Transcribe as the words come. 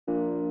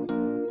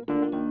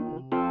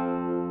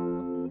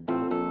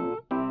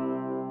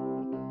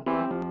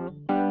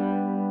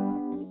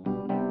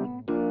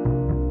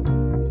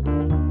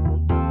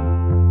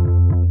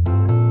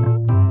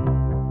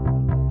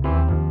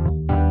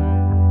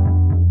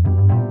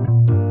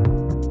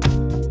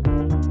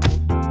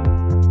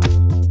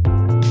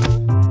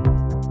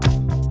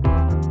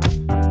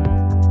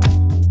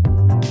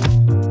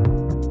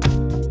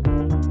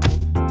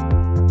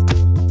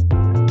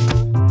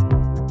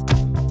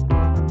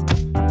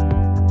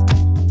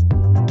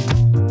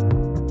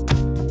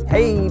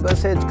Hey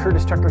Buzzheads,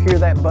 Curtis Tucker here,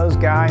 that Buzz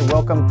Guy.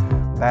 Welcome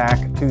back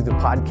to the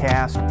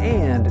podcast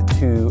and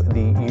to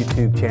the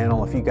YouTube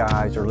channel. If you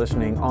guys are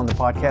listening on the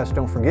podcast,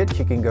 don't forget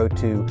you can go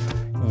to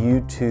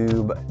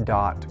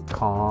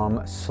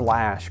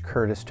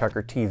youtube.com/Curtis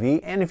Tucker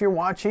TV. And if you're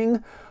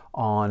watching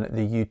on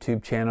the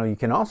YouTube channel, you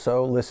can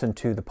also listen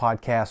to the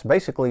podcast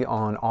basically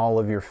on all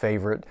of your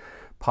favorite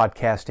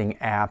podcasting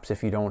apps.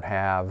 If you don't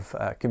have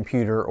a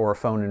computer or a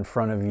phone in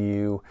front of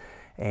you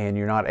and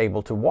you're not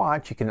able to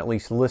watch, you can at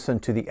least listen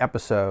to the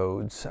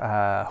episodes.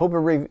 Hope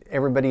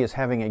everybody is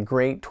having a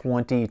great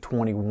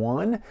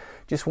 2021.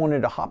 Just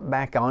wanted to hop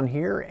back on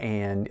here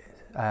and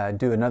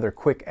do another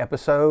quick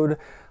episode.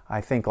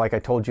 I think, like I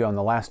told you on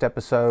the last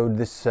episode,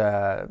 this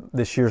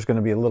year's going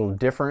to be a little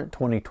different,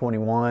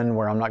 2021,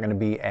 where I'm not going to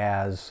be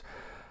as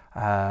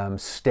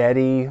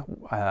steady.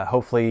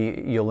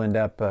 Hopefully we'll end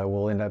up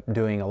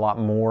doing a lot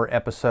more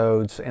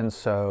episodes, and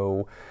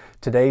so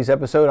today's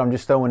episode I'm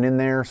just throwing in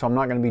there, so I'm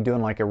not going to be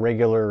doing like a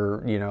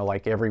regular,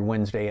 like every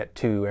Wednesday at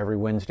 2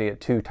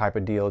 type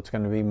of deal. It's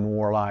going to be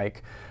more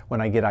like when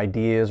I get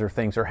ideas or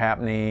things are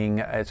happening,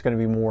 it's going to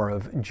be more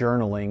of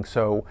journaling.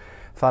 So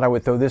thought I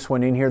would throw this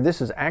one in here. This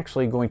is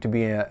actually going to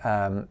be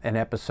an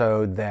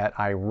episode that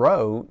I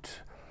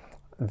wrote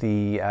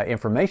the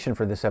information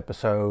for this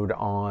episode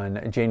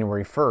on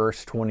January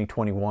 1st,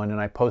 2021,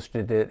 and I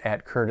posted it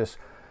at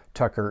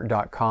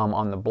curtistucker.com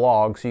on the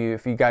blog. So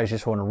if you guys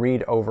just want to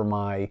read over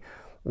my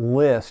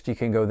list, you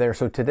can go there.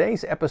 So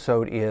today's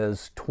episode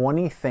is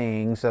 20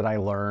 things that I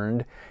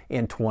learned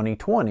in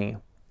 2020.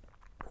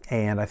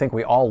 And I think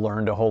we all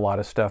learned a whole lot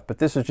of stuff, but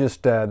this is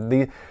just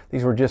these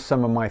were just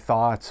some of my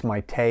thoughts, my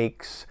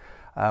takes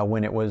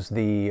when it was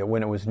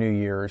New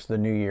Year's, the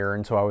new year.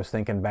 And so I was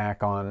thinking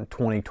back on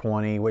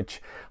 2020,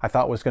 which I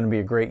thought was going to be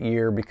a great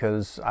year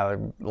because I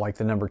like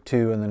the number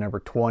 2 and the number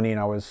 20, and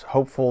I was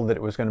hopeful that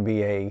it was going to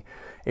be a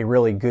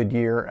really good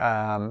year.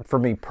 For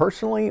me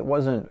personally, it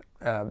wasn't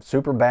a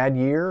super bad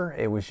year.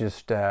 It was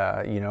just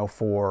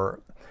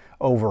for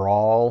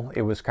overall,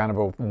 it was kind of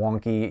a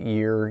wonky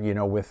year,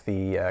 with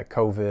the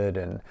COVID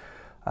and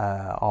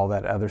all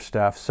that other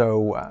stuff.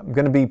 So I'm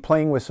going to be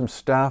playing with some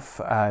stuff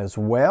as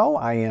well.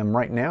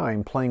 Right now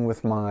I'm playing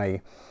with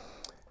my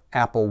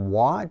Apple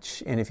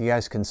Watch, and if you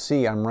guys can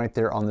see, I'm right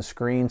there on the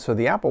screen. So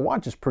the Apple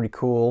Watch is pretty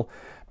cool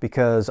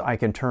because I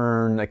can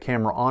turn the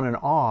camera on and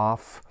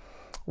off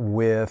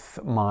with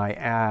my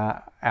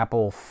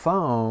Apple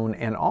phone.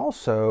 And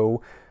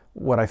also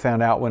what I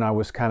found out when I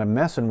was kind of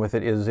messing with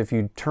it is if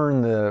you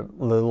turn the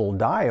little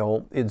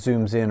dial, it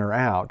zooms in or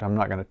out. I'm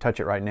not going to touch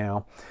it right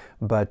now,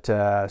 but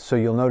so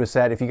you'll notice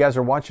that. If you guys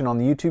are watching on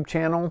the YouTube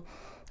channel,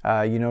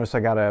 you notice I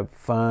got a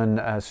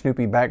fun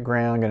Snoopy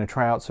background. I'm going to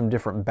try out some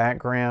different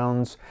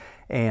backgrounds.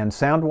 And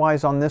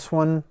sound-wise on this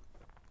one,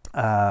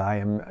 I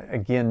am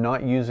again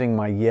not using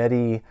my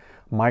Yeti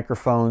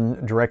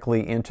microphone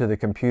directly into the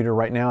computer.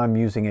 Right now I'm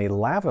using a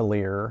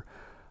lavalier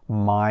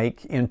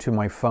mic into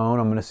my phone.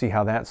 I'm going to see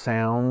how that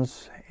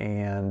sounds,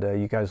 and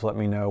you guys let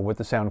me know what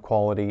the sound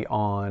quality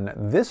on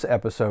this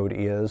episode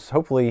is.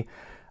 Hopefully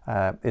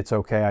it's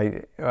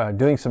okay.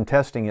 Doing some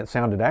testing, it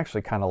sounded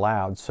actually kind of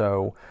loud,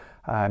 so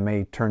I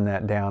may turn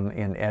that down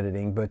in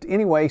editing. But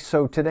anyway,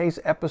 so today's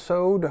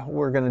episode,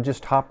 we're going to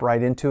just hop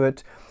right into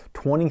it.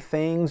 20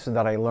 things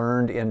that I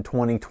learned in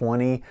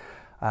 2020.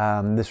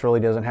 This really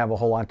doesn't have a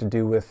whole lot to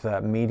do with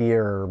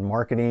media or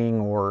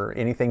marketing or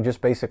anything,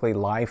 just basically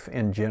life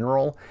in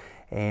general.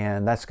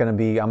 And that's going to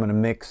be, I'm going to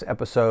mix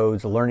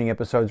episodes, learning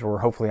episodes, where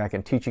hopefully I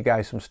can teach you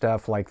guys some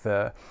stuff like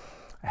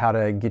how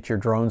to get your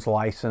drones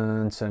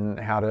license and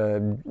how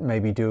to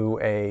maybe do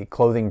a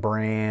clothing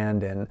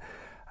brand and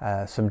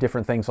some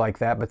different things like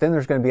that. But then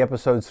there's going to be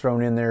episodes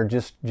thrown in there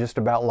just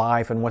about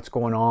life and what's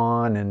going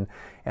on, and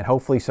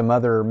hopefully some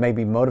other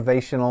maybe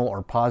motivational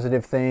or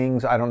positive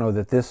things. I don't know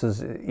that this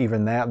is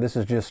even that. This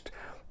is just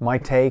my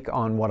take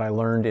on what I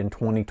learned in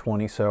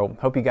 2020. So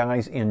hope you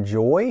guys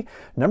enjoy.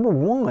 Number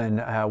one,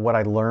 what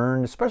I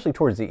learned, especially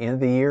towards the end of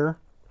the year,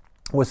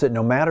 was that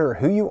no matter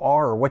who you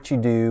are or what you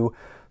do,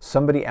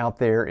 somebody out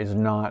there is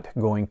not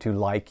going to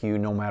like you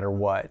no matter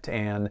what.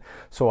 And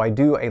so I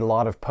do a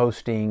lot of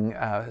posting,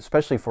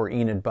 especially for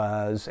Enid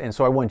Buzz. And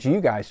so I want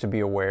you guys to be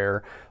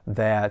aware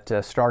that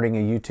starting a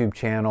YouTube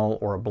channel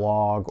or a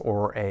blog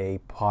or a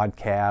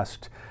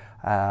podcast,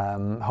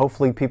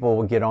 hopefully people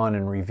will get on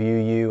and review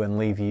you and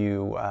leave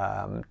you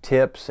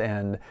tips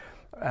and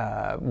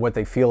what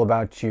they feel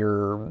about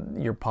your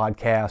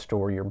podcast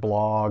or your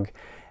blog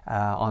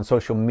on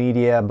social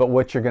media. But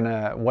what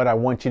I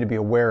want you to be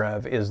aware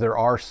of is there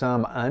are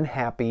some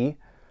unhappy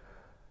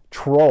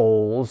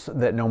trolls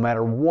that no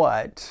matter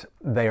what,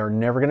 they are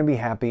never going to be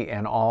happy,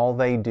 and all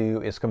they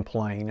do is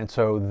complain. And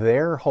so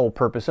their whole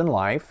purpose in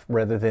life,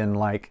 rather than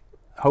like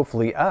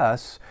hopefully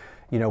us,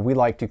 we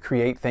like to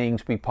create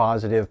things, be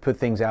positive, put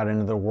things out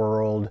into the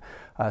world.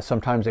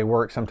 Sometimes they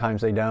work,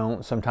 sometimes they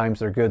don't. Sometimes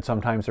they're good,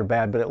 sometimes they're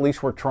bad. But at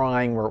least we're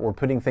trying, we're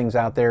putting things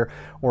out there.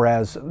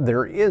 Whereas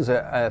there is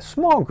a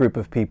small group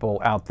of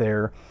people out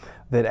there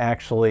that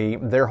actually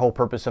their whole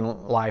purpose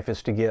in life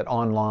is to get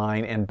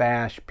online and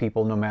bash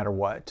people no matter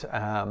what.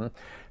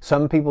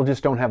 Some people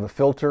just don't have a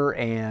filter,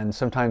 and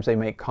sometimes they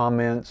make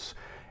comments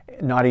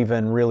not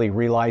even really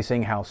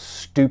realizing how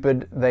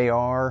stupid they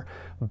are.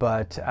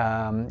 But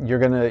you're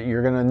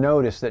gonna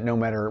notice that no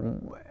matter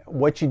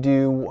what you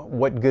do,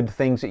 what good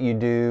things that you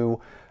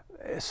do,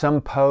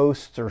 some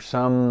posts or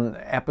some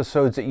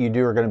episodes that you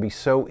do are going to be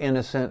so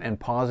innocent and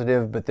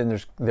positive, but then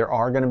there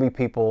are going to be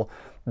people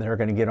that are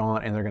going to get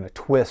on and they're going to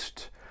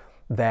twist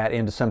that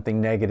into something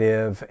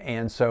negative.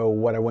 And so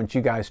what I want you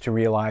guys to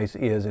realize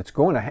is it's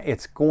going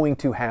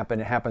to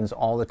happen. It happens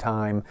all the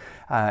time,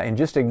 and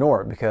just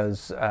ignore it,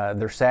 because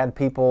they're sad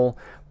people,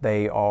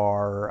 they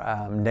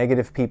are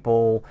negative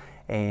people.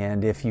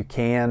 And if you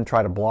can,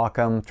 try to block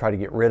them, try to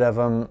get rid of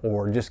them,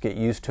 or just get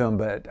used to them.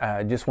 But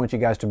I just want you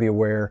guys to be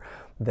aware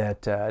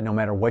that no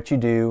matter what you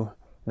do,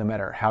 no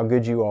matter how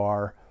good you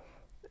are,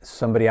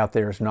 somebody out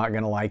there is not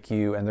going to like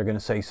you, and they're going to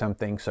say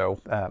something, so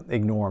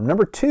ignore them.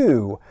 Number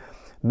 2,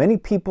 many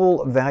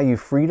people value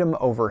freedom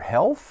over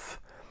health,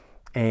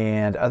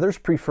 and others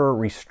prefer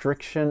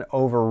restriction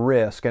over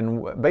risk.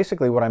 And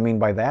basically what I mean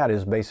by that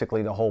is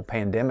basically the whole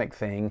pandemic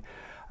thing.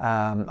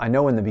 I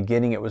know in the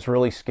beginning it was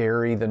really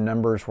scary. The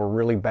numbers were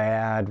really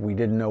bad. We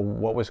didn't know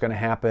what was going to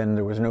happen.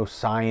 There was no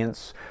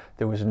science.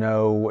 There was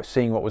no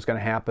seeing what was going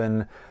to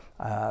happen.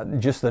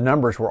 Just the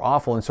numbers were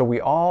awful. And so we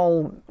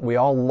all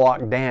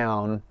locked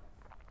down.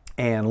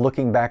 And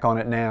looking back on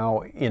it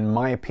now, in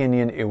my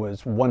opinion, it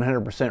was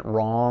 100%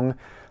 wrong,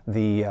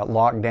 the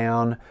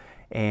lockdown.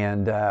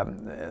 And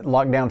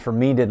lockdown for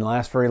me didn't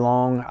last very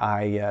long.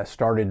 I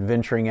started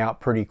venturing out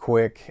pretty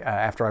quick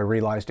after I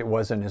realized it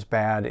wasn't as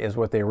bad as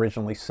what they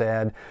originally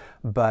said.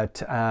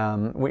 But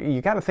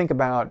you got to think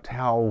about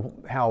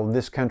how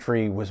this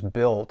country was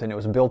built, and it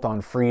was built on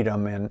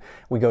freedom, and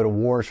we go to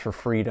wars for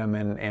freedom,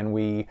 and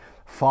we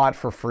fought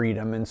for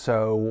freedom. And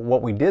so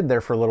what we did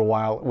there for a little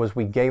while was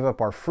we gave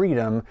up our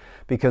freedom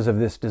because of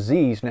this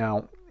disease.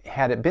 Now,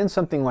 had it been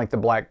something like the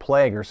Black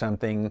Plague or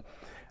something,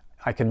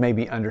 I could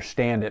maybe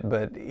understand it,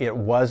 but it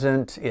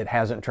wasn't. It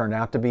hasn't turned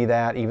out to be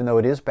that, even though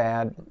it is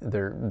bad.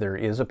 There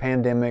is a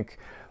pandemic.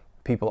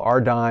 People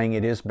are dying.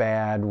 It is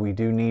bad. We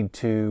do need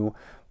to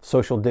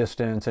social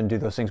distance and do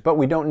those things, but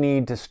we don't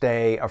need to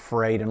stay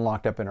afraid and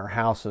locked up in our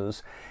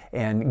houses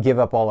and give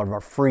up all of our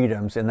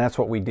freedoms. And that's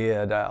what we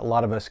did. A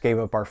lot of us gave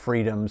up our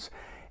freedoms.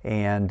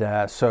 And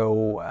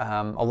so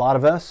a lot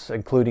of us,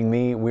 including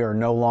me, we are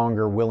no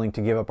longer willing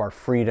to give up our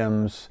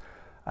freedoms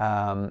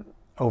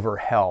over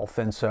health.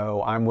 And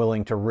so I'm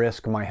willing to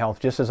risk my health,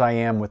 just as I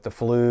am with the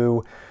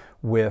flu,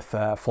 with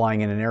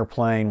flying in an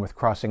airplane, with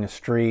crossing a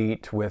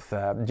street, with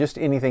just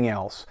anything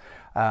else.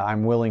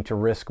 I'm willing to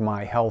risk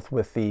my health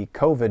with the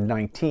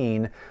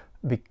COVID-19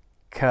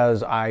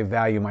 because I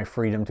value my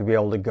freedom to be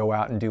able to go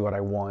out and do what I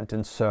want.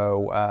 And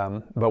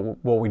so, but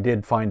what we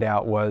did find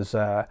out was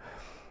there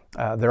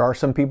are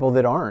some people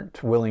that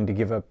aren't willing to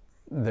give up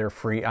their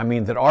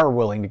that are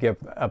willing to give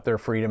up their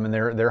freedom, and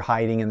they're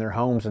hiding in their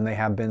homes, and they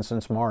have been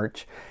since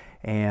March.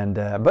 And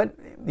but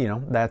you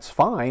know, that's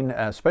fine,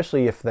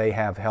 especially if they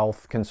have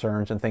health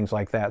concerns and things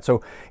like that.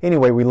 So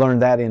anyway, we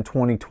learned that in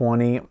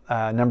 2020.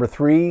 Number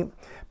 3,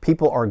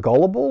 people are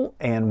gullible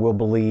and will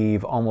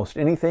believe almost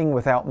anything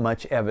without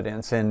much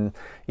evidence. And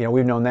you know,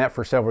 we've known that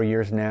for several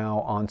years now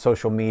on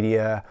social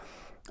media.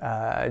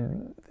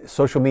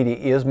 Social media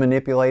is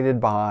manipulated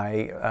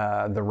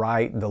by the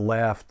right, the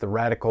left, the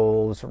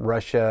radicals,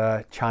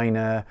 Russia,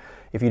 China.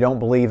 If you don't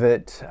believe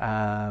it,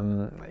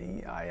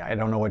 I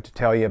don't know what to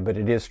tell you, but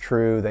it is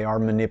true. They are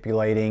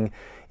manipulating.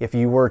 If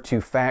you were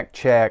to fact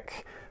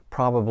check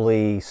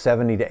probably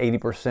 70 to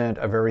 80%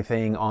 of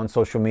everything on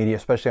social media,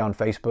 especially on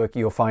Facebook,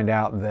 you'll find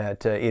out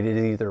that it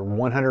is either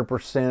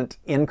 100%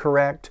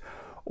 incorrect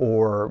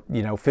or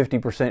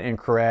 50%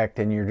 incorrect,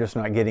 and you're just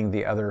not getting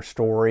the other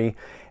story.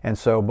 And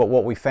so, but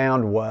what we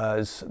found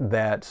was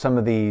that some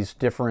of these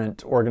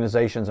different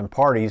organizations and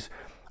parties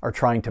are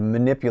trying to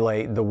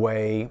manipulate the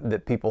way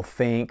that people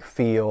think,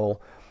 feel,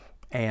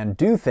 and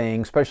do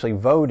things, especially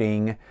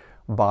voting,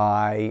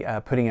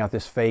 by putting out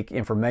this fake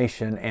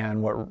information.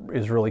 And what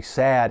is really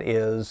sad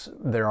is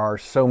there are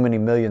so many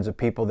millions of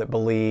people that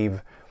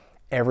believe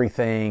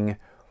everything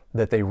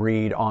that they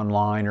read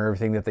online or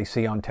everything that they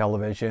see on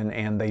television,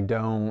 and they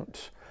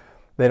don't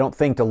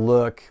think to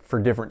look for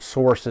different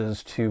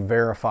sources to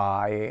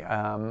verify,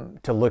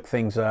 to look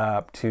things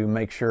up, to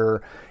make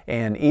sure.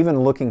 And even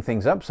looking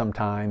things up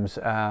sometimes,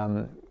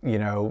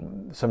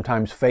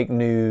 sometimes fake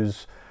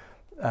news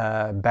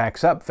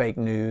backs up fake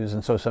news,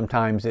 and so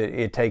sometimes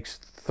it takes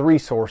 3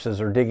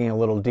 sources or digging a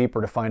little deeper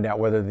to find out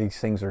whether these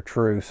things are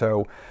true.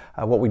 So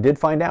what we did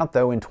find out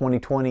though in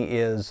 2020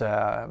 is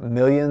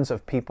millions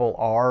of people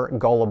are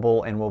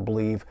gullible and will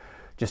believe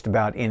just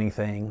about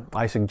anything.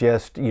 I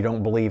suggest you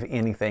don't believe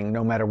anything,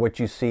 no matter what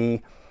you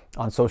see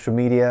on social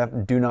media.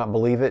 Do not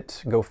believe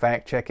it. Go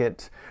fact check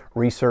it,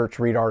 research,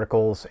 read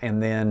articles,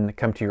 and then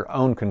come to your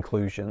own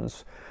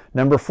conclusions.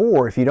 Number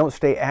 4, if you don't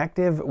stay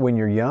active when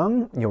you're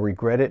young, you'll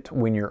regret it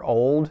when you're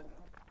old.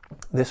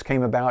 This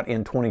came about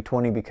in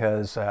 2020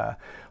 because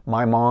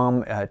my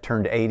mom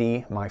turned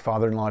 80, my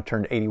father-in-law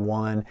turned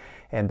 81,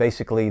 and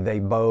basically they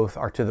both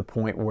are to the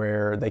point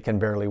where they can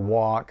barely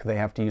walk. They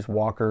have to use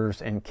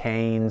walkers and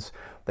canes.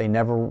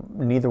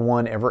 Neither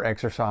one ever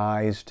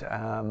exercised,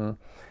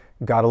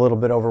 got a little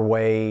bit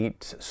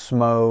overweight,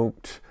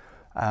 smoked,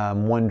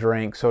 one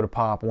drank soda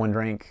pop, one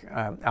drank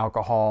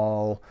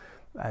alcohol,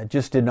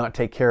 just did not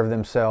take care of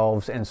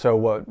themselves. And so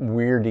what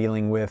we're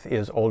dealing with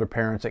is older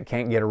parents that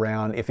can't get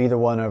around. If either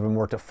one of them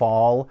were to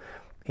fall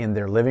in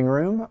their living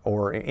room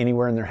or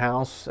anywhere in their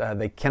house,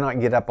 they cannot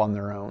get up on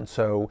their own.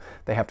 So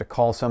they have to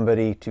call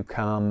somebody to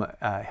come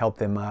help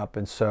them up.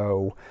 And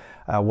so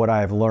what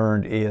I've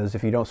learned is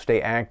if you don't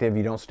stay active,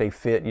 you don't stay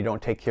fit, you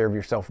don't take care of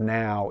yourself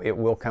now, it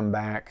will come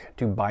back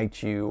to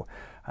bite you,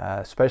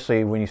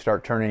 especially when you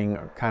start turning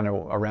kind of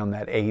around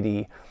that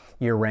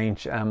 80-year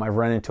range. I've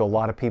run into a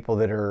lot of people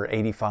that are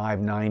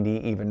 85,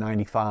 90, even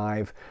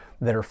 95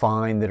 that are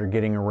fine, that are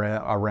getting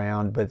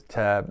around, but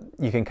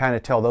you can kind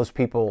of tell those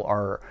people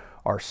are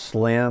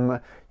slim.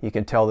 You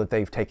can tell that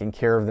they've taken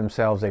care of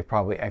themselves. They've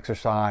probably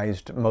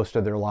exercised most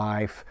of their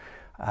life,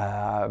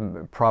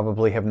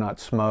 probably have not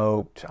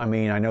smoked. I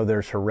mean, I know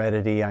there's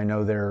heredity. I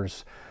know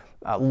there's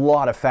a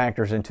lot of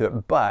factors into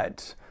it,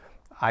 but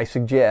I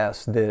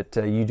suggest that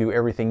you do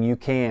everything you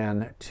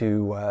can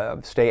to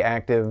stay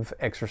active,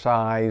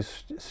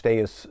 exercise, stay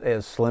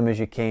as slim as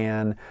you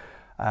can,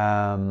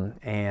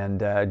 and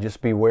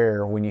just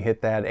beware when you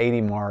hit that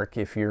 80 mark.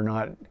 If you're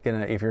not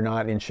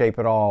in shape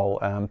at all,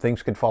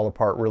 things could fall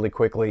apart really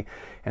quickly.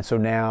 And so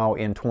now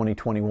in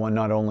 2021,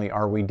 not only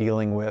are we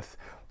dealing with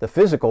the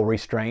physical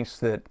restraints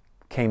that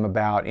came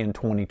about in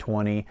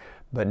 2020,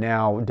 but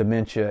now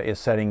dementia is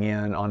setting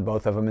in on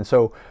both of them. And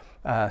so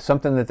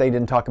something that they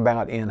didn't talk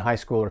about in high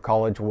school or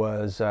college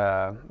was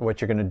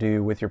what you're going to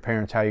do with your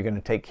parents, how you're going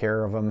to take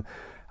care of them.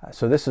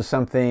 So this is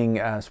something,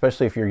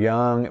 especially if you're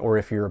young or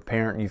if you're a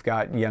parent and you've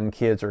got young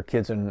kids or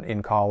kids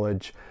in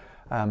college,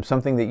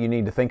 something that you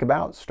need to think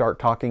about, start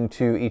talking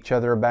to each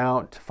other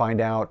about, find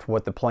out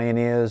what the plan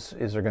is.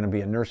 Is there going to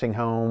be a nursing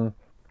home?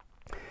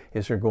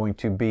 Is there going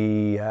to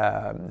be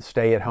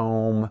stay at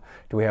home?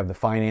 Do we have the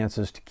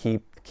finances to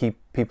keep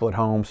people at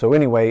home? So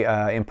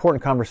anyway,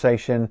 important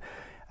conversation.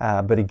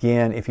 But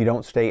again, if you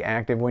don't stay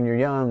active when you're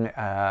young,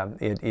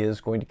 it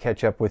is going to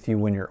catch up with you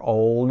when you're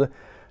old.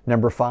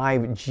 Number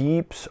 5,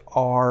 Jeeps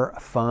are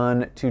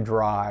fun to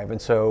drive.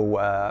 And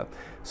so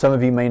some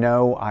of you may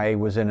know I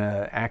was in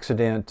an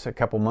accident a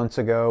couple months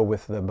ago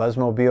with the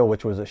Buzzmobile,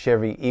 which was a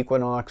Chevy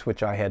Equinox,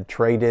 which I had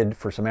traded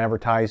for some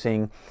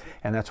advertising,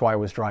 and that's why I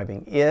was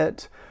driving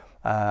it.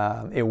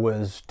 It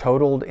was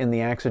totaled in the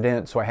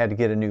accident, so I had to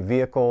get a new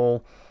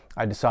vehicle.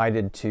 I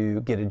decided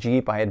to get a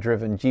Jeep. I had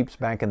driven Jeeps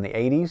back in the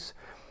 80s.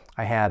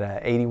 I had an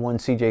 81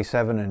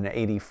 CJ7 and an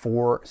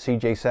 84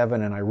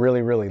 CJ7, and I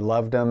really, really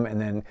loved them,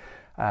 and then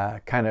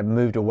kind of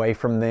moved away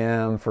from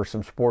them for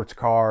some sports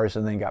cars,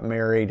 and then got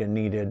married and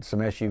needed some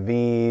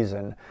SUVs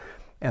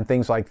and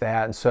things like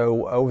that. And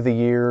so over the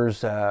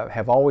years,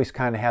 have always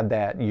kind of had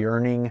that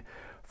yearning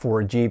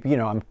for a Jeep. You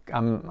know,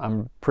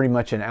 I'm pretty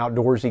much an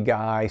outdoorsy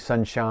guy,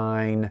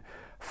 sunshine,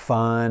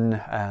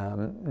 fun,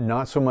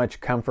 not so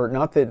much comfort.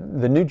 Not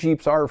that the new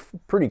Jeeps are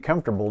pretty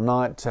comfortable,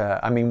 not,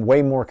 I mean,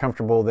 way more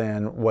comfortable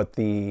than what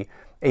the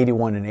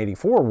 81 and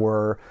 84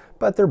 were,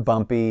 but they're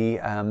bumpy,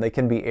 they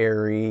can be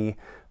airy,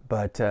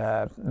 but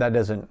that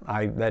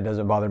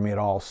doesn't bother me at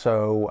all.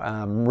 So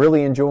I'm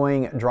really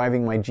enjoying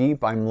driving my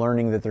Jeep. I'm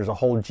learning that there's a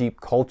whole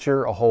Jeep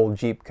culture, a whole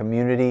Jeep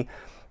community.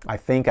 I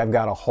think I've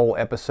got a whole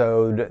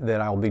episode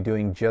that I'll be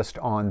doing just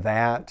on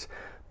that,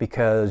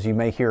 because you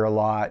may hear a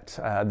lot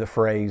the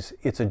phrase,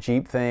 it's a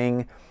Jeep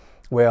thing.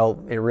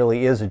 Well, it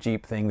really is a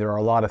Jeep thing. There are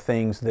a lot of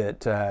things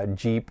that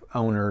Jeep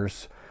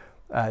owners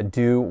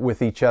do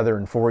with each other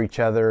and for each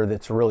other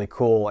that's really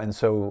cool. And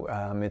so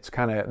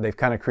they've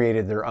kind of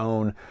created their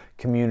own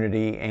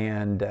community,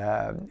 and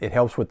it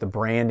helps with the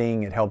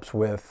branding. It helps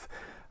with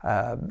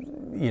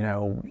you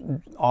know,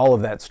 all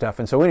of that stuff.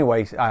 And so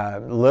anyway,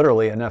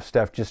 literally enough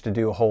stuff just to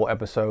do a whole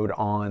episode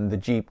on the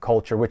Jeep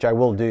culture, which I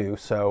will do.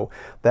 So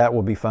that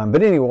will be fun.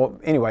 But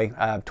anyway,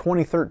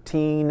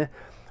 2013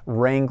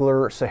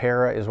 Wrangler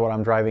Sahara is what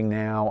I'm driving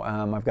now.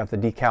 I've got the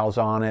decals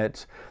on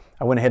it.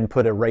 I went ahead and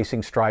put a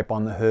racing stripe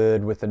on the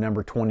hood with the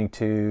number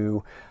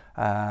 22.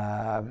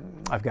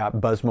 I've got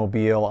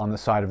Buzzmobile on the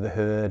side of the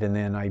hood, and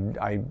then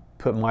I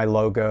put my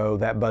logo,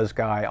 that Buzz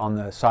guy, on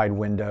the side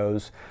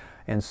windows,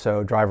 and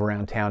so drive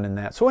around town in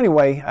that. So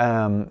anyway,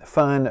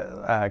 fun,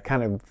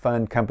 kind of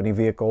fun company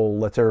vehicle,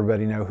 lets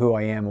everybody know who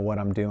I am and what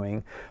I'm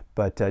doing.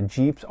 But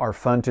Jeeps are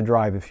fun to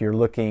drive if you're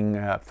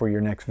looking for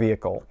your next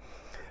vehicle.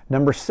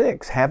 Number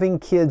 6, having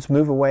kids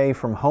move away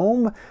from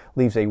home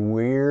leaves a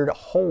weird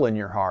hole in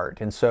your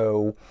heart. And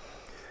so,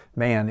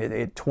 man,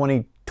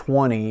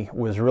 2020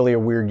 was really a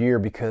weird year,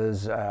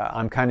 because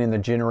I'm kind of in the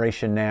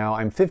generation now.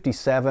 I'm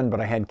 57,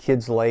 but I had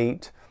kids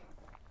late.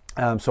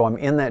 So I'm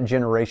in that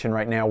generation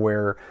right now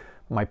where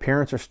my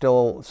parents are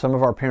still, some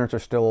of our parents are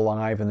still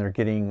alive, and they're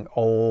getting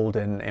old,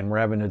 and we're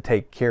having to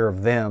take care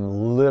of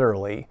them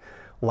literally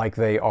like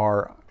they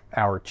are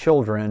our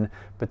children,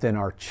 but then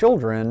our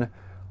children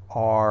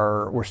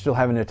we're still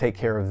having to take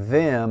care of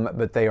them,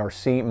 but they are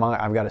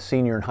I've got a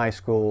senior in high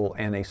school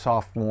and a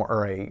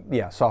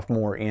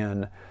sophomore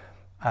in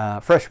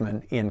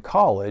freshman in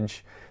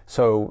college.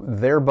 So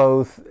they're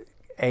both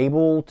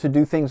able to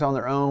do things on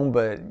their own,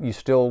 but you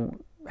still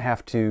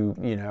have to,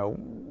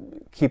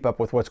 keep up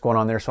with what's going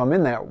on there. So I'm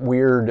in that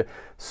weird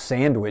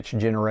sandwich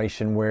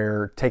generation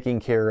where taking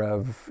care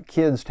of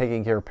kids,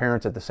 taking care of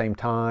parents at the same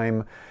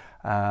time.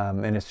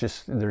 And it's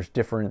just, there's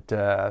different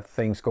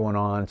things going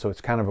on, so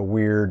it's kind of a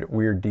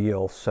weird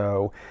deal.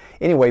 So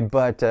anyway,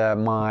 but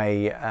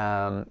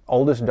my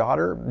oldest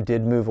daughter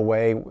did move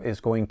away, is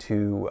going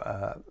to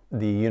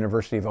the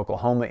University of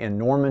Oklahoma in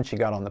Norman. She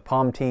got on the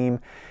POM team,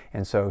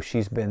 and so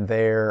she's been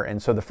there.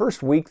 And so the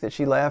first week that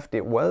she left,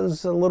 it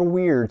was a little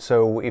weird.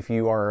 So if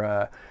you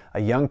are a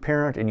young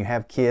parent and you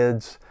have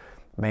kids,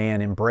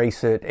 man,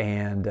 embrace it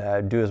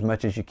and do as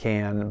much as you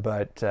can.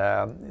 But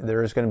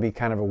there is going to be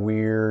kind of a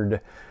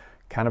weird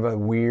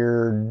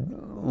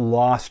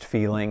lost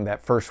feeling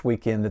that first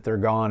weekend that they're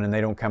gone and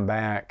they don't come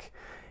back.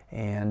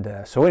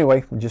 And so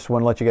anyway, just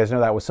want to let you guys know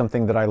that was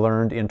something that I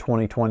learned in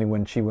 2020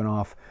 when she went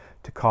off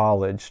to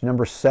college.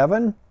 Number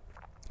 7,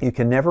 you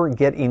can never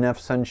get enough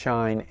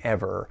sunshine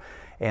ever.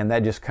 And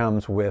that just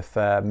comes with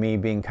me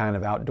being kind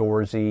of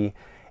outdoorsy.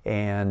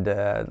 And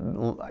I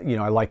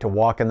like to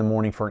walk in the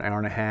morning for an hour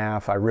and a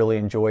half. I really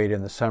enjoy it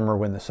in the summer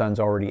when the sun's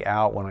already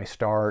out when I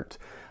start.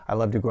 I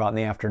love to go out in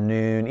the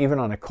afternoon, even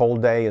on a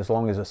cold day. As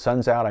long as the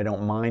sun's out, I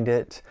don't mind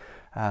it.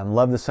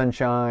 Love the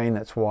sunshine.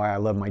 That's why I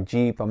love my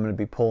Jeep. I'm going to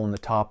be pulling the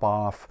top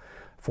off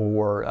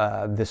for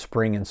this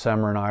spring and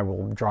summer, and I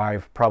will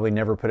drive, probably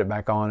never put it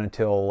back on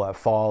until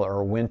fall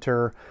or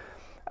winter.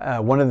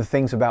 One of the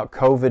things about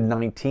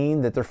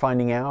COVID-19 that they're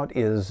finding out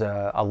is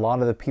a lot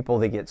of the people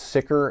that get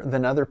sicker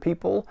than other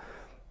people,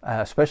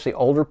 especially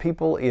older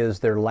people, is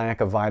their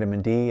lack of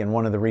vitamin D. And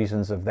one of the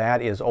reasons of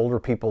that is older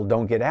people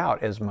don't get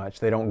out as much.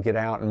 They don't get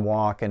out and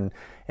walk and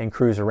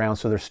cruise around,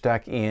 so they're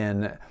stuck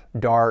in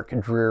dark,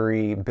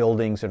 dreary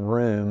buildings and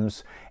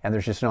rooms, and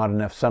there's just not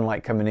enough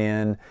sunlight coming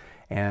in.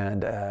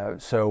 And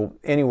so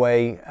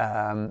anyway,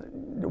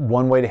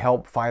 one way to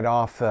help fight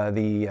off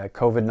the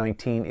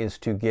COVID-19 is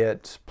to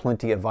get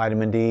plenty of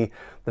vitamin D.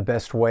 The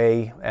best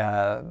way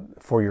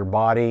for your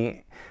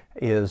body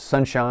is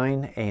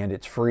sunshine, and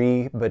it's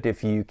free. But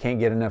if you can't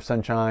get enough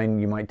sunshine,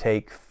 you might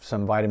take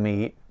some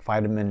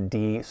vitamin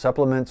D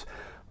supplements.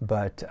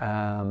 But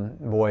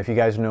boy, if you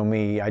guys know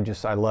me,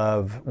 I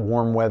love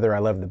warm weather. I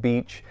love the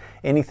beach,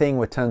 anything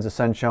with tons of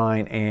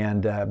sunshine.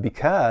 And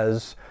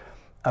because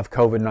of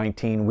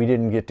COVID-19, we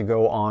didn't get to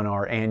go on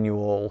our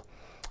annual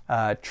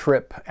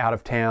trip out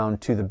of town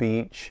to the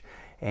beach.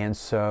 And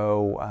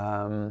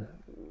so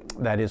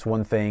that is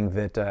one thing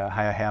that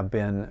I have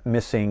been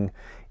missing,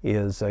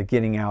 is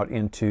getting out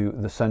into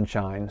the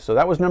sunshine. So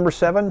that was number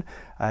 7.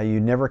 You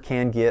never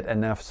can get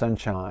enough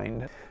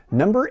sunshine.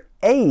 Number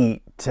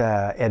 8,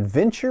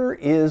 adventure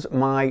is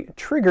my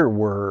trigger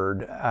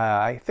word.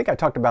 I think I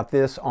talked about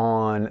this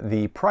on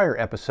the prior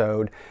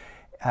episode.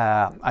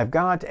 I've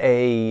got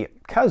a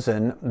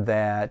cousin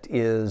that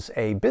is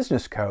a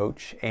business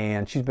coach,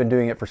 and she's been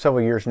doing it for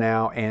several years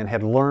now and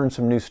had learned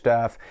some new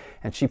stuff.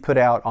 And she put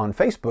out on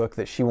Facebook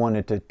that she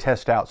wanted to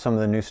test out some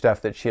of the new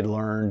stuff that she had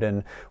learned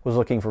and was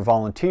looking for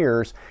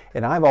volunteers.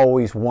 And I've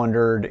always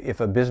wondered if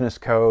a business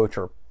coach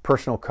or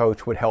personal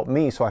coach would help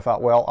me. So I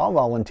thought, well, I'll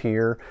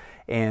volunteer.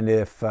 And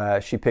if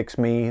she picks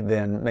me,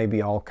 then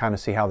maybe I'll kind of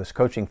see how this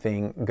coaching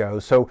thing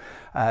goes. So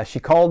she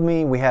called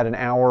me. We had an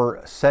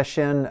hour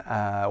session.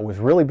 It was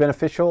really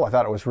beneficial. I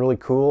thought it was really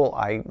cool.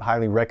 I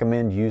highly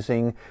recommend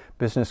using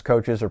business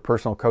coaches or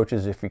personal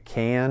coaches if you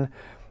can.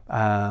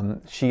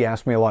 She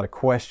asked me a lot of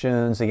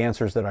questions. The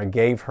answers that I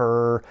gave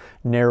her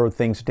narrowed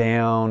things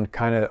down,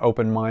 kind of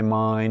opened my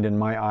mind and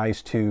my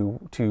eyes to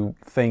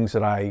things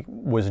that I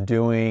was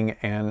doing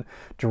and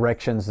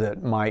directions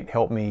that might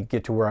help me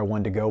get to where I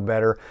wanted to go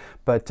better.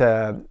 But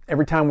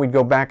every time we'd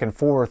go back and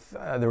forth,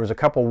 there was a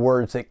couple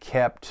words that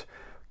kept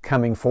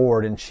coming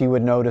forward, and she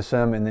would notice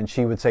them, and then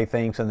she would say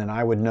things, and then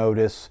I would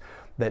notice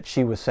that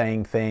she was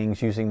saying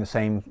things using the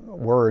same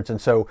words.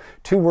 And so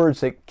 2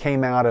 words that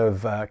came out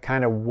of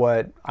kind of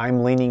what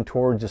I'm leaning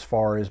towards as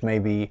far as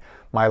maybe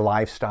my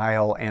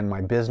lifestyle and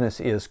my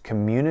business is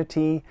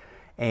community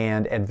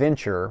and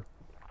adventure.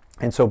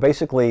 And so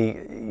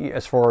basically,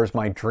 as far as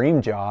my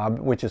dream job,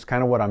 which is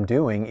kind of what I'm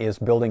doing, is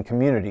building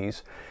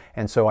communities.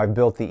 And so I've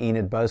built the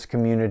Enid Buzz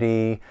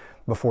community.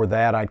 Before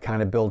that, I'd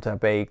kind of built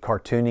up a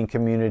cartooning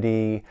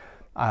community.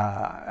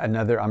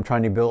 I'm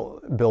trying to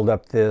build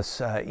up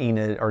this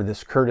Enid, or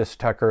this Curtis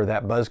Tucker,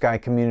 that Buzz Guy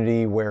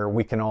community, where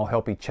we can all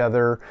help each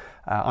other.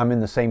 I'm in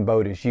the same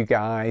boat as you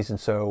guys, and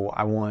so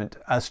I want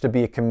us to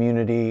be a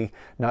community,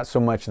 not so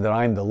much that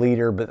I'm the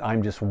leader, but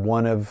I'm just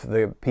one of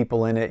the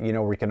people in it.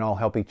 We can all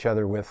help each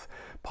other with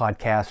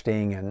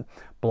podcasting and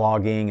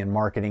blogging and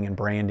marketing and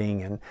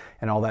branding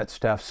and all that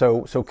stuff.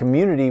 So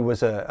community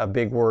was a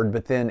big word,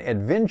 but then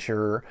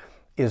adventure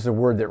is the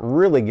word that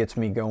really gets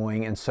me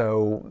going. And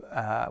so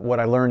what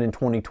I learned in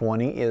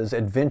 2020 is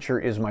adventure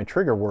is my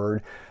trigger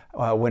word.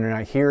 When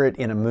I hear it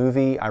in a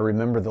movie, I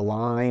remember the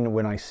line.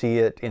 When I see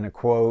it in a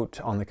quote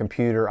on the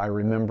computer, I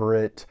remember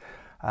it.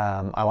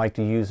 I like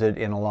to use it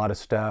in a lot of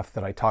stuff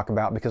that I talk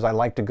about because I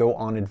like to go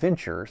on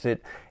adventures.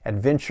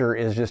 Adventure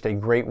is just a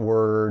great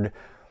word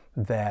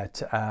that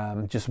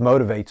just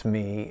motivates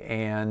me,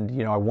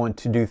 and I want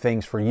to do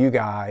things for you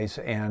guys,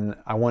 and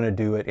I want to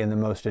do it in the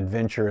most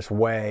adventurous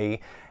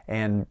way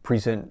and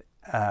present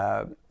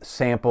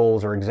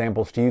samples or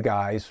examples to you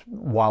guys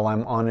while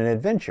I'm on an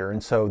adventure.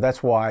 And so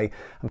that's why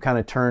I'm kind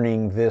of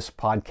turning this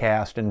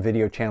podcast and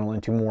video channel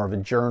into more of a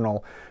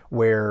journal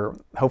where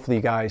hopefully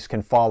you guys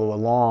can follow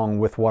along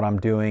with what I'm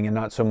doing and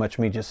not so much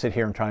me just sit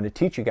here and trying to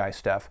teach you guys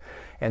stuff.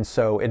 And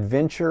so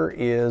adventure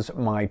is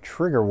my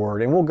trigger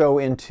word, and we'll go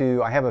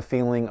into, I have a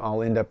feeling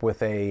I'll end up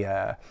with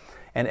an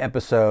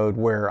episode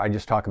where I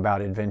just talk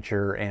about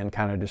adventure and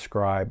kind of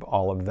describe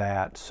all of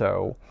that.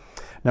 So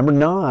number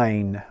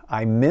 9,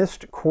 I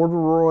missed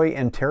corduroy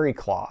and terry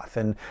cloth.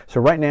 And so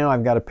right now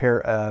I've got a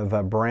pair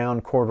of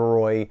brown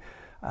corduroy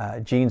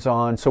jeans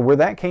on. So where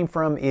that came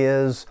from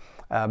is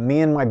me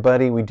and my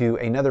buddy, we do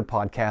another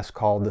podcast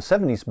called the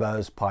 70s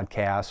Buzz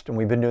Podcast, and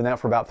we've been doing that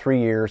for about 3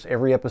 years.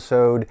 Every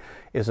episode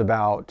is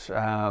about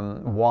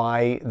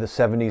why the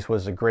 70s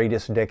was the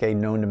greatest decade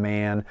known to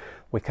man.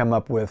 We come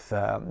up with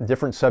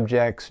different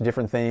subjects,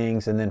 different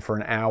things, and then for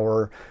an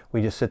hour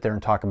we just sit there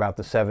and talk about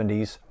the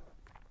 70s.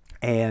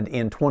 And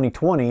in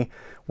 2020,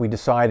 we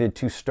decided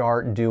to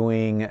start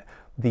doing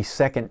the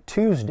second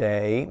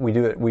Tuesday.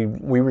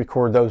 We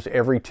record those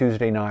every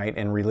Tuesday night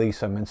and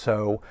release them. And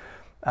so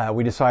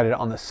we decided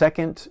on the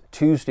second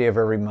Tuesday of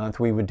every month,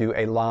 we would do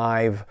a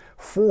live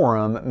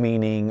forum,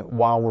 meaning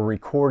while we're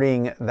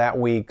recording that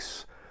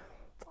week's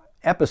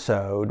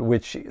episode,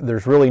 which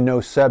there's really no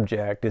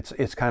subject,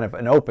 it's kind of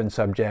an open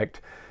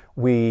subject,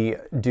 we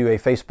do a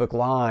Facebook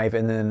Live,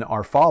 and then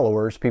our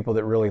followers, people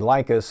that really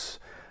like us,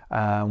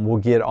 we'll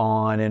get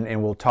on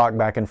and we'll talk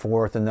back and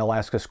forth, and they'll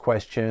ask us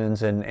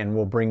questions, and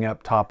we'll bring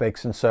up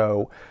topics. And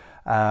so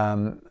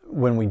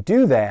when we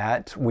do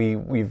that,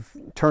 we've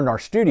turned our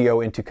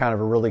studio into kind of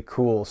a really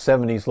cool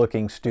 70s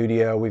looking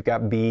studio. We've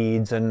got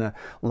beads and a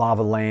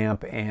lava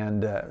lamp,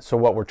 and so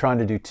what we're trying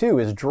to do too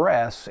is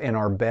dress in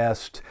our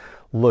best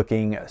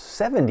looking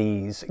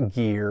 70s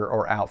gear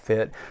or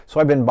outfit. So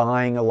I've been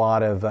buying a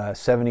lot of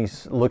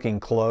 70s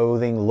looking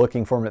clothing,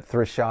 looking for them at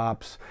thrift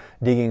shops,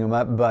 digging them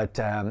up, but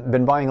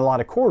been buying a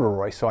lot of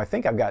corduroy. So I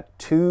think I've got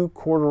 2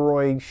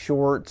 corduroy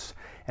shorts,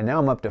 and now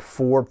I'm up to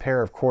 4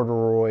 pair of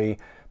corduroy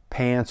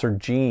pants or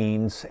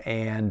jeans,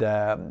 and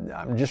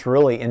I'm just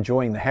really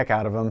enjoying the heck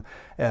out of them.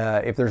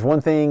 If there's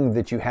one thing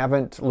that you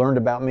haven't learned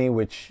about me,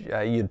 which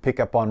you'd pick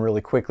up on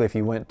really quickly if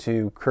you went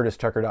to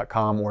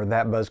curtistucker.com or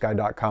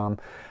thatbuzzguy.com,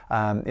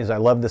 is I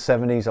love the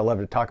 70s. I love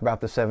to talk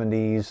about the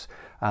 70s.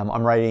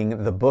 I'm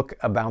writing the book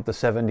about the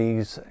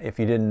 70s. If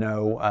you didn't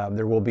know,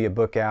 there will be a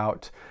book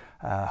out.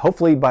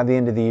 Hopefully by the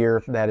end of the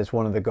year. That is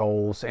one of the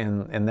goals,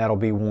 and that'll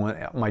be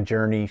my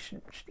journey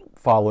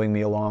following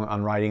me along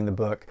on writing the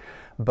book.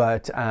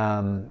 But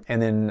and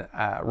then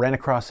ran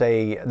across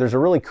there's a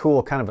really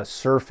cool kind of a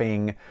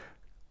surfing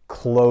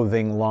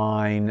clothing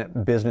line,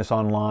 business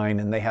online,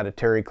 and they had a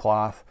terry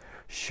cloth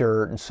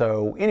shirt. And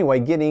so anyway,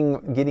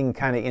 getting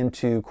kind of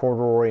into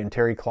corduroy and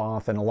terry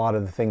cloth and a lot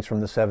of the things from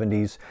the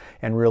 70s,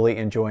 and really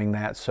enjoying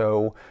that.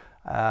 So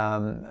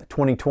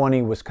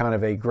 2020 was kind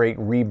of a great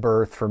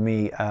rebirth for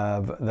me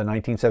of the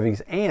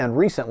 1970s. And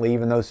recently,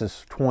 even though this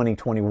is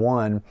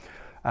 2021,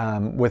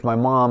 with my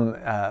mom,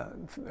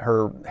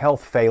 her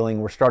health failing,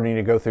 we're starting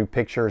to go through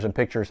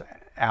pictures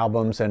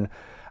albums, and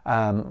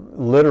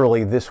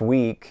literally this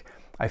week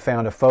I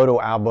found a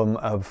photo album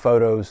of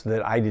photos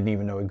that I didn't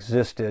even know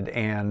existed,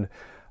 and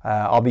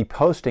I'll be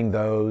posting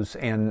those.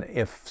 And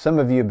if some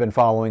of you have been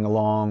following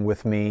along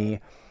with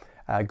me,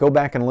 go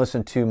back and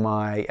listen to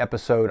my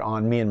episode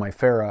on me and my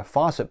Farrah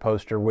Fawcett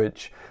poster,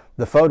 which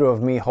the photo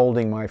of me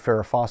holding my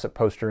Farrah Fawcett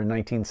poster in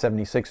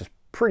 1976 is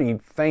pretty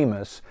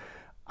famous.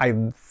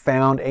 I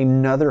found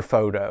another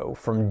photo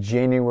from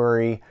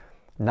January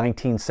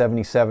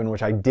 1977,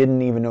 which I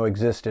didn't even know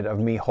existed, of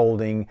me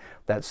holding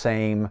that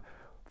same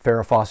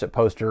Farrah Fawcett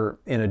poster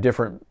in a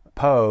different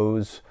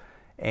pose.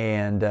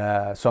 And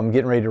so I'm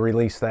getting ready to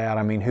release that.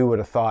 I mean, who would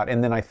have thought?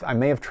 And then I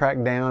may have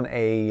tracked down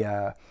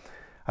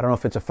I don't know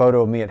if it's a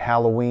photo of me at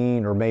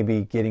Halloween or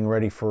maybe getting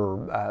ready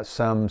for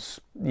some,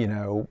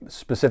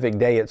 specific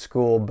day at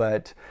school,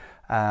 but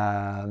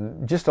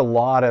just a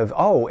lot of,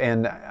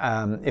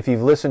 if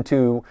you've listened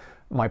to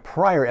my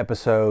prior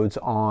episodes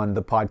on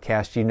the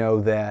podcast, you know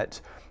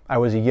that I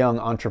was a young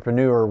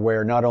entrepreneur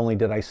where not only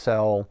did I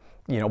sell,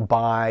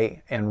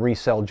 buy and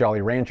resell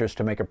Jolly Ranchers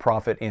to make a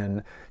profit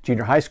in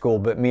junior high school,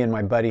 but me and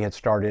my buddy had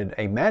started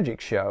a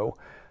magic show.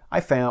 I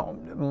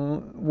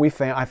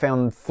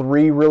found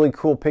 3 really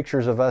cool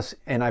pictures of us,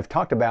 and I've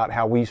talked about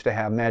how we used to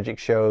have magic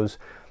shows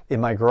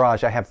in my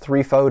garage. I have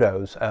 3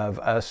 photos of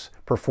us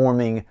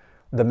performing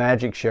the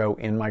magic show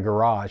in my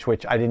garage,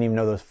 which I didn't even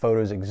know those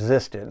photos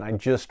existed, and I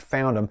just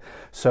found them.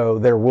 So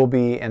there will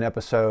be an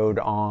episode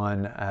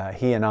on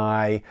he and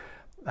I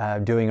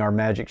doing our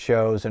magic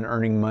shows and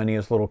earning money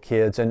as little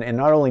kids. And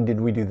not only did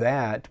we do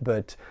that,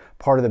 but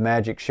part of the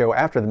magic show,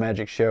 after the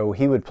magic show,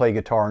 he would play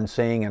guitar and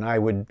sing, and I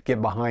would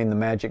get behind the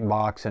magic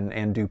box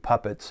and do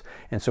puppets.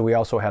 And so we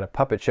also had a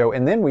puppet show.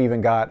 And then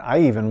I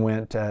even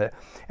went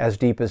as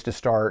deep as to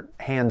start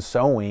hand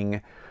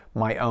sewing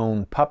my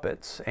own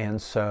puppets.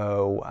 And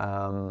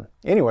so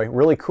anyway,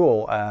 really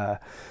cool.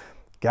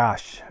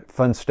 Gosh,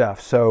 fun stuff.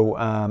 So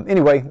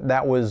anyway,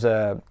 that was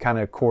kind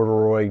of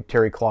corduroy,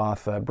 terry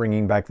cloth,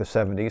 bringing back the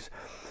 70s.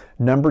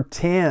 Number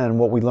 10,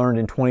 what we learned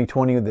in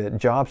 2020, that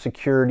job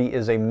security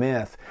is a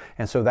myth.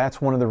 And so that's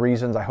one of the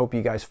reasons I hope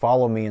you guys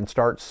follow me and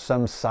start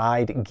some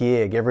side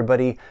gig.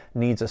 Everybody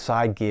needs a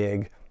side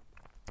gig.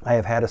 I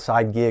have had a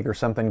side gig or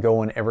something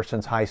going ever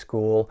since high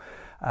school.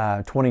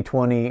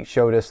 2020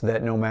 showed us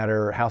that no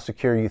matter how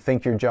secure you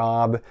think your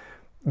job,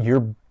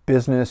 your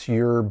business,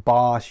 your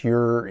boss,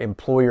 your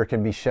employer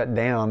can be shut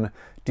down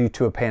due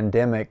to a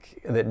pandemic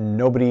that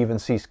nobody even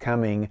sees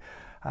coming.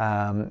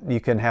 You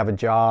can have a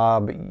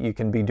job, you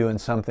can be doing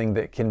something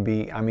that can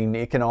be, I mean,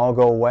 it can all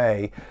go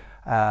away.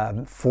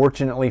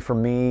 Fortunately for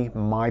me,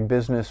 my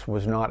business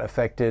was not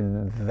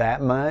affected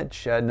that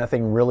much.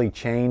 Nothing really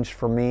changed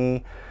for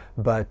me,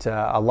 but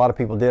a lot of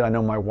people did. I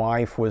know my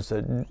wife is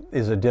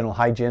a dental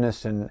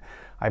hygienist, and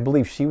I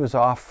believe she was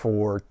off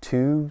for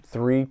 2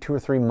 or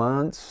 3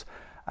 months.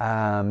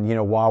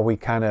 While we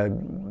kind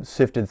of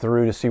sifted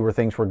through to see where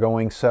things were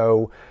going.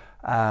 So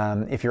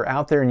if you're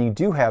out there and you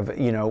do have,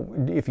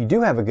 if you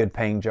do have a good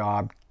paying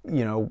job,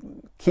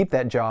 keep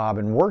that job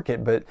and work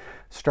it, but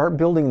start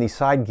building these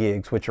side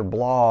gigs, which are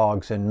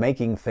blogs and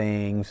making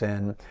things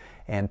and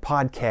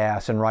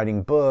podcasts and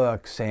writing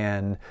books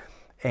and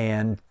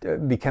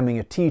becoming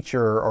a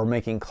teacher or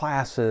making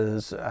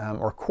classes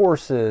or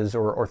courses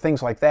or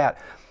things like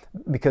that.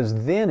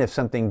 Because then if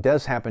something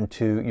does happen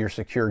to your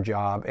secure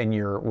job and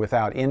you're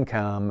without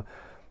income,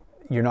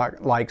 you're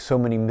not like so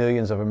many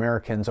millions of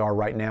Americans are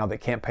right now that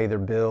can't pay their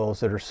bills,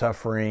 that are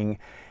suffering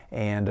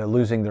and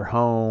losing their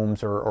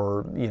homes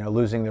or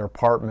losing their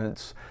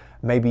apartments.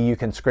 Maybe you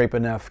can scrape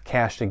enough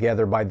cash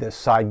together by this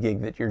side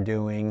gig that you're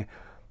doing,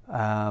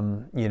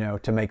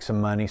 to make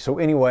some money. So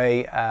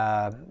anyway,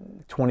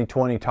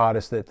 2020 taught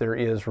us that there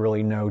is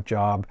really no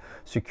job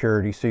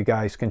security. So you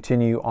guys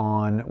continue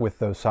on with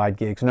those side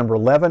gigs. Number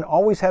 11,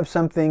 always have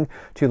something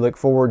to look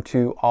forward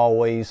to,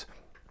 always.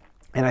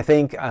 And I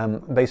think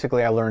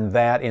basically I learned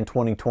that in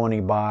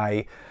 2020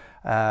 by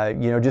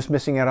just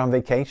missing out on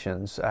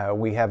vacations.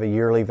 We have a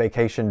yearly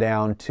vacation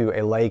down to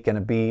a lake and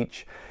a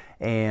beach,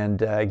 and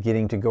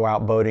getting to go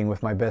out boating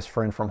with my best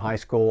friend from high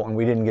school, and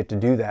we didn't get to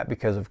do that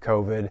because of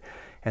COVID.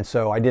 And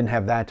so I didn't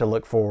have that to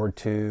look forward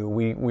to.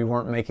 We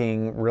weren't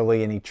making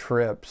really any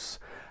trips.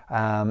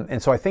 And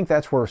so I think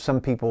that's where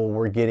some people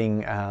were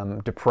getting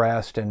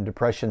depressed, and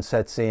depression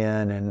sets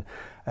in. And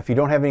if you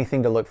don't have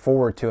anything to look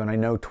forward to, and I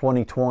know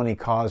 2020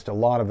 caused a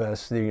lot of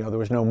us, there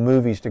was no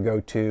movies to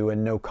go to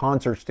and no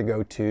concerts to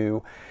go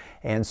to.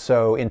 And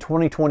so in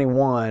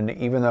 2021,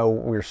 even though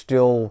we're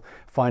still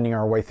finding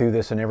our way through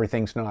this and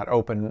everything's not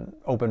open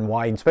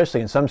wide,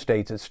 especially in some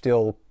states, it's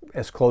still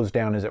as closed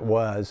down as it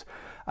was.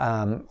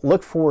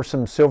 Look for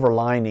some silver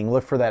lining,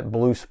 look for that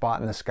blue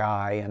spot in the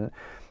sky,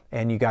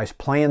 and you guys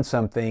plan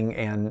something,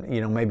 and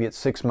maybe it's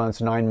 6 months,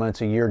 9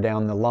 months, a year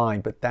down the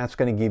line, but that's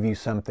going to give you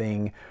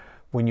something.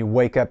 When you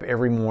wake up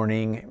every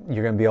morning,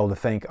 you're going to be able to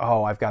think,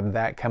 oh, I've got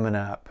that coming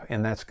up,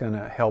 and that's going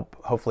to help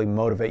hopefully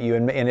motivate you.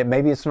 And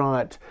maybe it's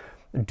not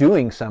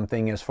doing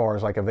something as far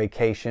as like a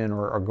vacation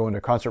or going to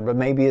a concert, but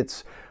maybe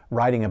it's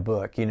writing a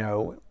book.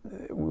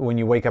 When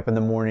you wake up in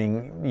the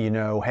morning,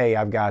 hey,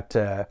 I've got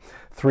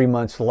 3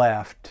 months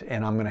left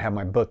and I'm going to have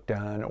my book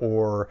done,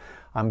 or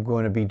I'm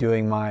going to be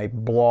doing my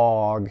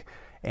blog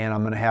and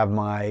I'm going to have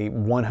my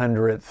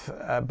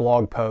 100th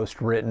blog post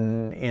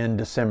written in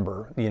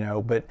December,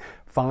 but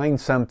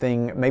find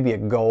something, maybe a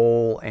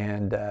goal,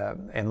 and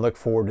look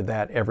forward to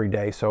that every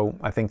day. So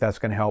I think that's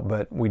going to help.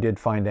 But we did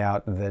find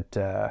out that,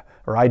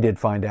 or I did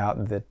find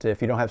out that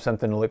if you don't have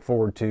something to look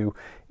forward to,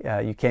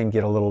 you can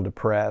get a little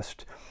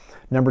depressed.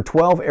 Number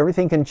 12,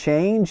 everything can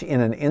change in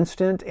an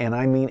instant, and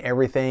I mean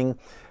everything.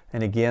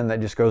 And again,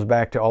 that just goes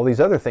back to all these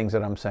other things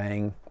that I'm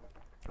saying.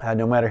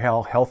 No matter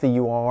how healthy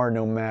you are,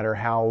 no matter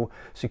how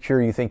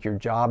secure you think your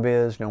job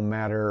is, no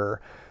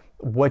matter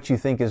what you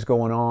think is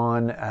going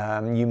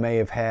on, you may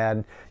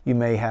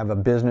have a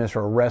business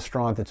or a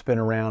restaurant that's been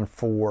around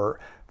for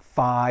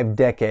 5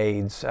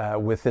 decades.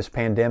 With this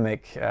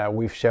pandemic,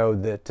 we've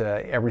showed that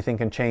everything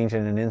can change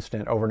in an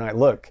instant, overnight.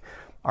 Look,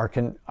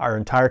 our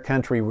entire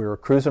country, we were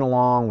cruising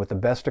along with the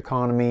best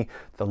economy,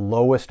 the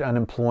lowest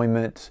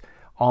unemployment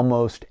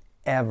almost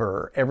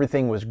ever.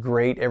 Everything was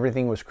great,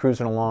 everything was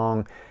cruising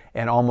along,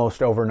 and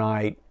almost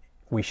overnight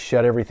we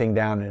shut everything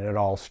down and it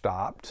all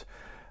stopped.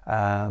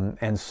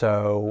 And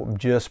so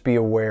just be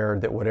aware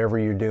that whatever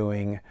you're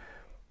doing,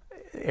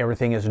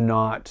 everything is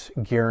not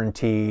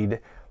guaranteed.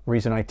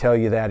 Reason I tell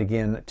you that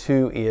again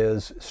too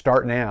is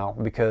start now,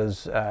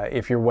 because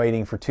if you're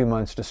waiting for 2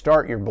 months to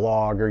start your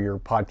blog or your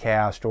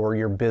podcast or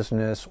your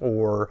business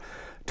or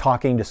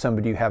talking to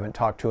somebody you haven't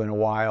talked to in a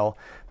while,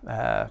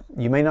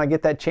 you may not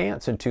get that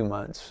chance in 2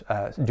 months.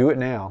 Do it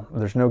now.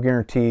 There's no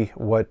guarantee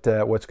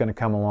what's going to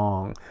come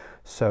along.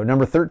 So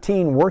number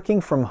 13, working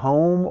from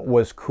home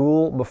was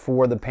cool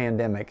before the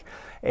pandemic.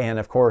 And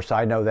of course,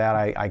 I know that.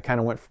 I kind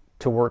of went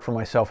to work for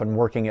myself and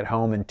working at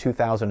home in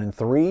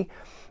 2003.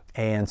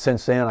 And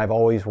since then, I've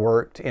always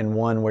worked in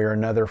one way or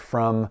another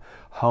from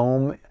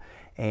home.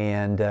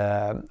 And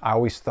I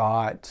always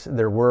thought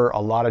there were a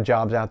lot of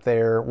jobs out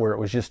there where it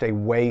was just a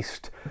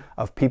waste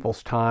of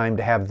people's time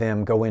to have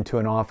them go into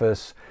an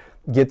office,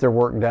 get their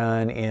work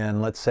done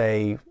in, let's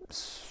say,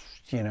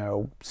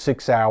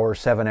 6 hours,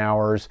 7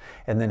 hours,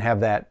 and then have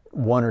that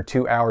 1 or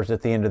 2 hours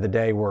at the end of the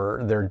day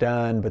where they're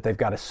done, but they've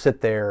got to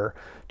sit there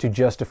to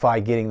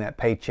justify getting that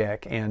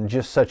paycheck, and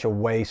just such a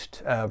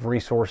waste of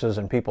resources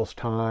and people's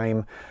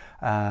time.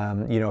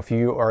 If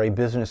you are a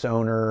business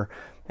owner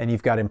and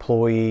you've got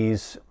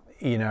employees,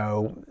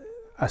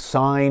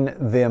 assign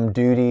them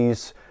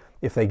duties.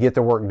 If they get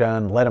the work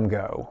done, let them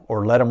go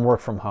or let them work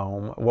from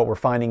home. What we're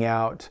finding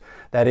out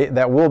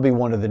that will be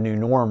one of the new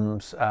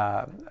norms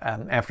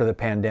after the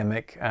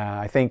pandemic.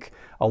 I think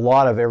a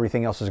lot of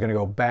everything else is going to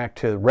go back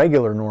to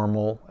regular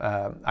normal.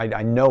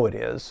 I know it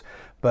is,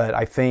 but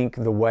I think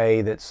the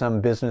way that some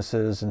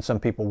businesses and some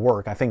people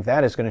work, I think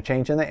that is going to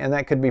change, and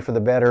that could be for the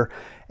better.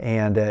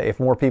 And if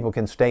more people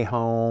can stay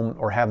home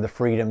or have the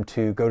freedom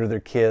to go to their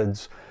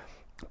kids'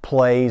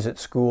 plays at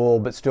school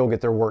but still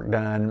get their work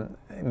done,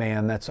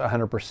 man, that's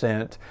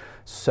 100%.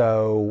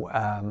 So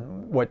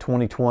what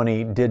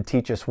 2020 did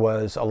teach us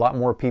was a lot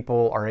more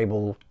people are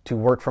able to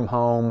work from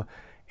home,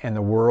 and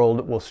the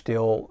world will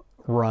still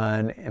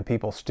run and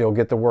people still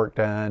get the work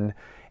done,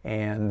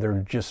 and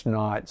they're just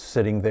not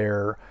sitting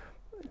there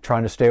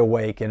trying to stay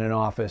awake in an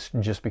office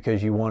just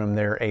because you want them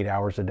there 8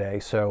 hours a day.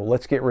 So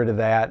let's get rid of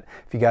that.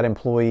 If you got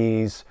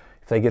employees,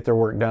 if they get their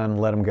work done,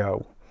 let them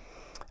go.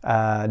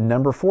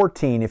 Number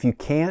 14, if you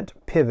can't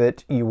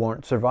pivot, you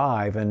won't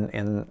survive.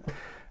 And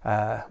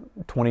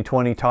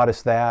 2020 taught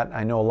us that.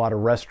 I know a lot of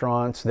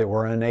restaurants that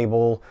were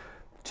unable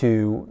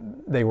to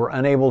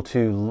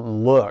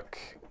look,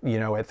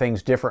 at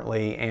things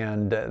differently,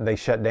 and they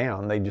shut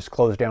down. They just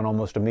closed down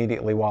almost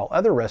immediately, while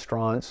other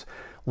restaurants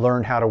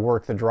learned how to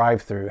work the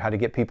drive-through, how to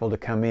get people to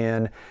come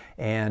in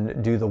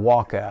and do the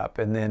walk-up,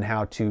 and then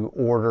how to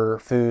order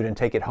food and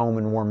take it home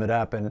and warm it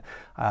up. And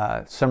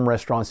some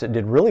restaurants that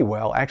did really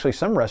well, actually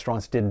some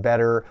restaurants did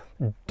better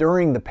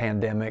during the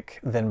pandemic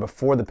than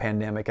before the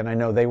pandemic. And I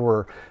know they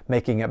were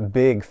making up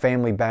big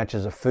family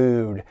batches of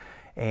food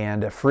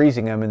and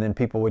freezing them, and then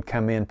people would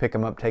come in, pick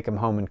them up, take them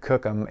home and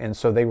cook them. And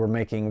so they were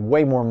making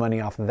way more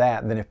money off of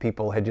that than if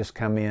people had just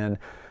come in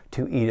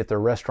to eat at their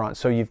restaurant.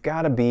 So you've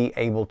got to be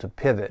able to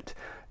pivot.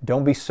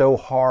 Don't be so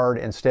hard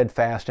and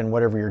steadfast in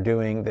whatever you're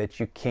doing that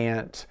you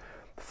can't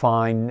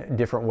find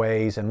different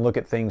ways and look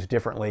at things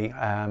differently.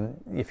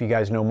 If you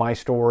guys know my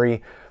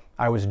story,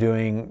 I was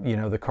doing,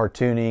 the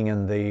cartooning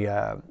and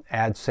the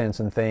AdSense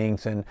and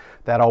things, and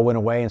that all went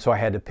away. And so I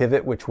had to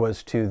pivot, which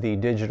was to the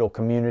digital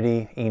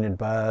community, Enid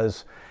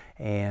Buzz.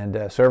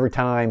 And so every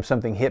time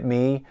something hit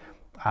me,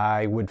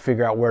 I would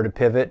figure out where to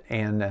pivot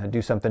and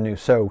do something new.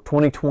 So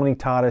 2020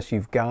 taught us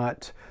you've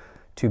got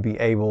to be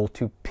able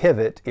to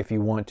pivot if you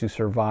want to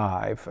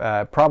survive.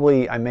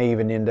 Probably I may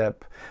even end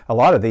up, a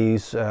lot of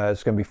these,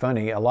 it's going to be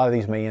funny, a lot of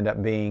these may end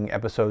up being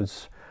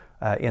episodes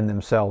in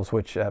themselves,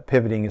 which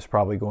pivoting is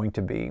probably going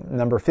to be.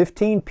 Number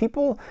 15,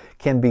 people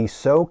can be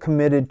so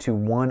committed to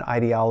one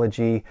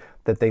ideology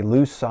that they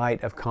lose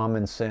sight of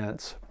common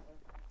sense.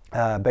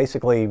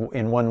 Basically,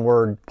 in one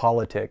word,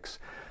 politics.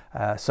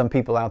 Some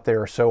people out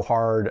there are so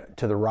hard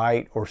to the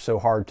right or so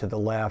hard to the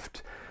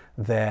left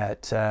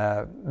that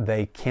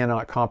they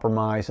cannot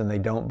compromise, and they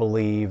don't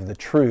believe the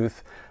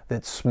truth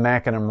that's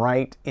smacking them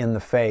right in the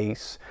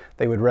face.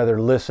 They would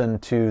rather listen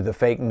to the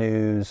fake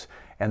news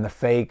and the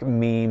fake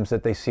memes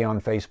that they see on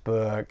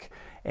Facebook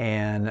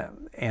and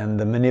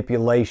the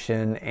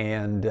manipulation,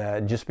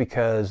 and just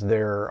because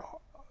they're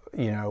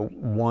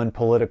one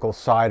political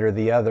side or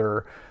the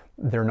other,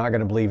 they're not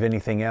going to believe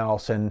anything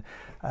else. And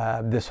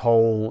this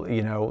whole,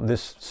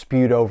 this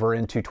spewed over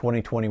into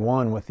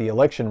 2021 with the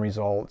election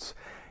results.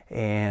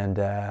 And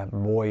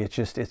boy,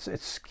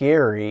 it's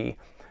scary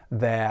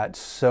that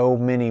so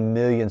many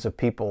millions of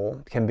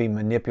people can be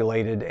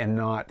manipulated and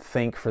not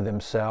think for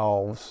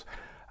themselves.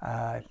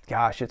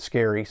 Gosh, it's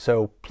scary.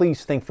 So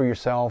please think for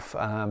yourself.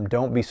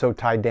 Don't be so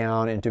tied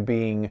down into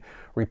being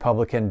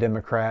Republican,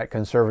 Democrat,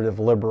 conservative,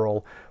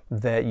 liberal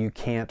that you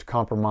can't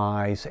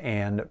compromise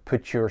and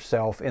put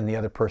yourself in the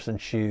other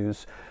person's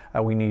shoes.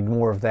 We need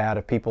more of that,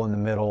 of people in the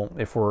middle,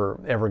 if we're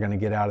ever going to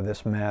get out of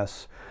this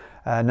mess.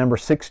 Number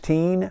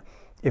 16,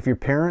 if your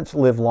parents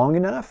live long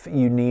enough,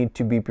 you need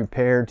to be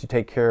prepared to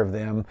take care of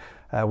them.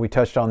 We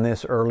touched on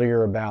this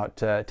earlier about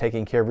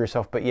taking care of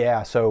yourself, but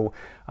yeah, so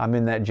I'm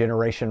in that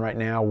generation right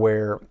now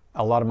where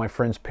a lot of my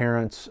friends'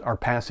 parents are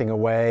passing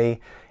away,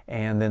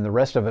 and then the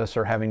rest of us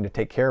are having to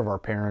take care of our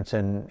parents.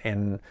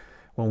 And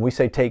when we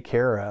say take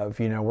care of,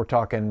 we're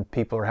talking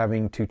people are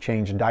having to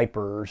change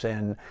diapers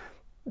and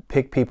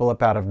pick people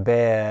up out of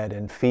bed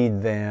and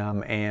feed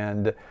them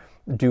and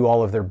do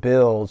all of their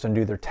bills and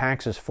do their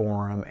taxes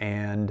for them.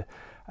 And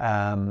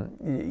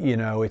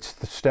it's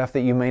the stuff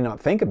that you may not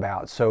think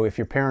about. So if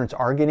your parents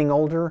are getting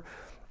older,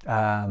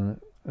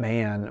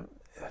 man,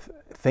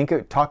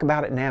 talk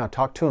about it now.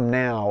 Talk to them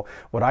now.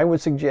 What I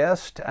would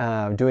suggest,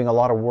 doing a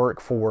lot of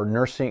work for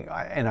nursing,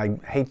 and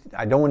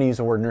I don't want to use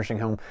the word nursing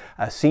home,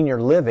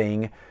 senior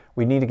living.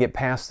 We need to get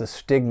past the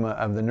stigma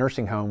of the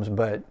nursing homes.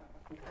 But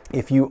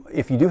if you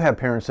do have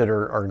parents that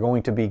are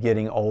going to be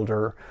getting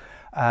older,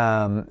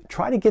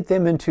 try to get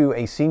them into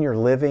a senior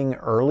living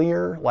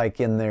earlier, like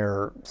in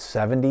their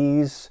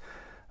 70s,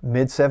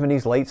 mid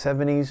 70s, late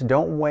 70s.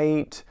 Don't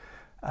wait.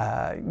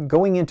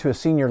 Going into a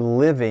senior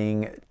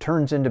living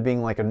turns into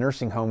being like a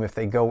nursing home if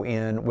they go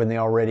in when they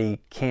already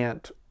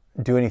can't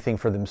do anything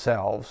for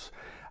themselves.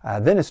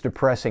 Then it's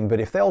depressing. But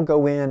if they'll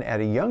go in at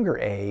a younger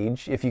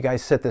age, if you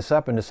guys set this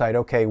up and decide,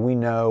 okay, we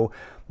know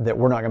that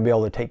we're not going to be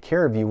able to take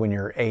care of you when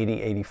you're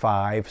 80,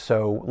 85,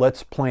 so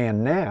let's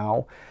plan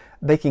now.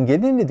 They can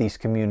get into these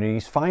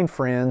communities, find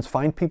friends,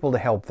 find people to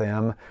help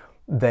them.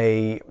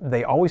 They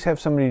always have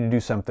somebody to do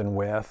something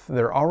with.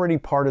 They're already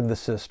part of the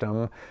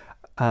system.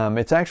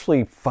 It's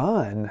actually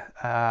fun.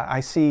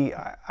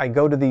 I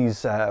go to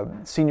these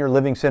senior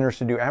living centers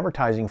to do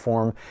advertising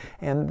for them,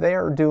 and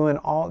they're doing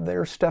all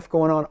their stuff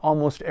going on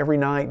almost every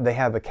night. They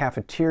have a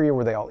cafeteria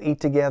where they all eat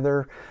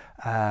together.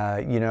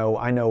 I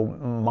know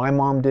my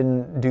mom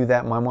didn't do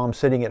that. My mom's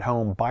sitting at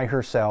home by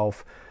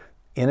herself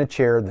in a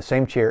chair, the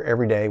same chair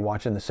every day,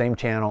 watching the same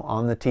channel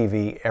on the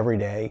TV every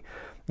day.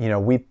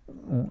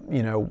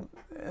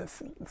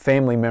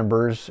 Family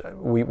members,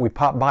 we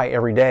pop by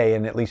every day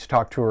and at least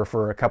talk to her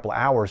for a couple of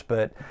hours,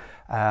 but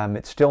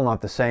it's still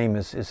not the same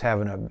as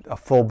having a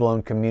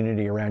full-blown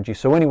community around you.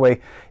 So anyway,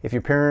 if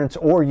your parents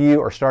or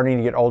you are starting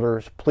to get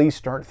older, please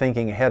start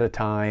thinking ahead of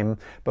time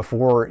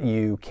before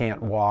you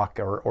can't walk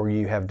or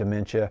you have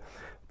dementia.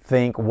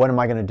 Think, what am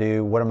I going to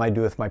do? What am I do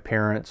with my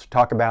parents?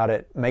 Talk about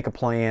it, make a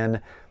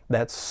plan.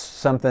 That's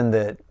something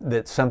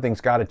that something's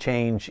got to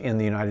change in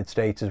the United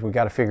States, is we've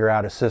got to figure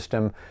out a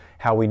system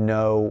how we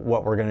know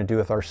what we're going to do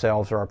with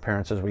ourselves or our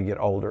parents as we get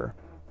older.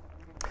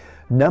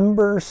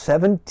 Number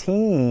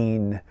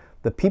 17,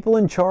 the people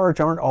in charge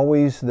aren't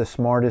always the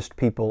smartest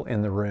people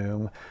in the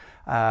room.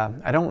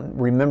 I don't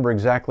remember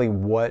exactly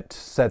what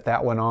set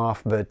that one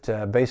off,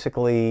 but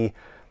basically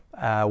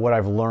what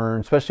I've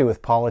learned, especially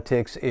with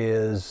politics,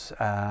 is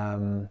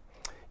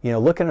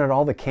looking at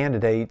all the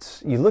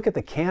candidates, you look at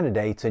the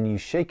candidates and you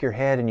shake your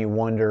head and you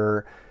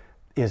wonder,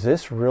 is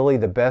this really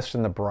the best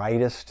and the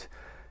brightest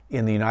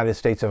in the United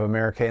States of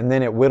America? And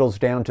then it whittles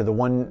down to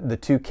the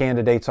two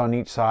candidates on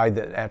each side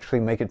that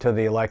actually make it to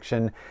the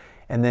election.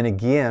 And then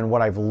again,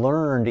 what I've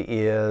learned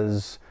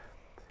is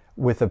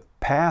with the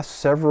past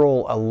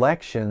several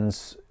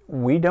elections,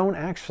 we don't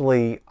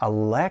actually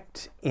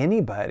elect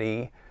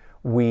anybody.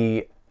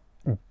 We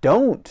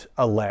don't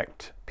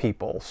elect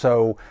people.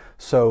 So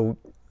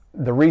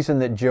the reason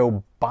that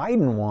Joe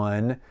Biden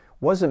won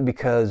wasn't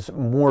because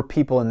more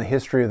people in the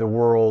history of the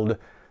world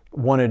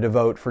wanted to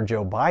vote for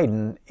Joe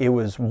Biden. It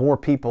was more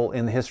people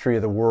in the history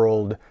of the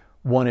world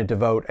wanted to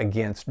vote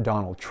against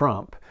Donald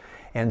Trump.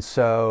 And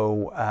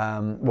so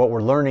what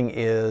we're learning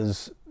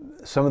is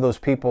some of those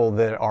people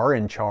that are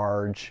in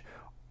charge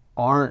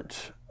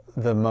aren't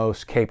the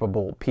most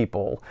capable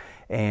people.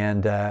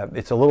 And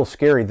it's a little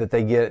scary that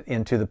they get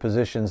into the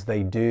positions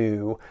they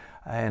do.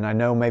 And I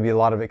know maybe a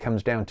lot of it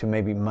comes down to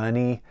maybe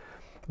money,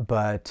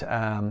 but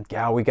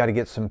we got to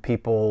get some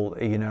people,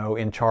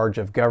 in charge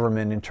of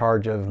government, in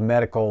charge of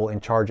medical, in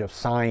charge of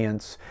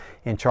science,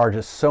 in charge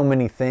of so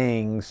many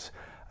things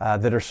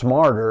that are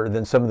smarter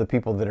than some of the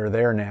people that are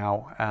there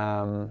now.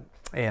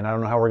 And I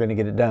don't know how we're going to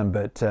get it done,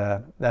 but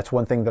that's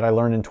one thing that I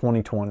learned in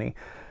 2020.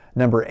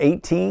 Number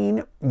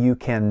 18, you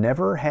can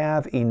never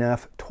have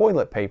enough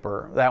toilet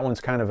paper. That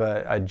one's kind of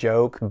a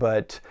joke,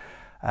 but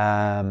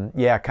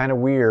kind of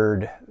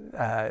weird.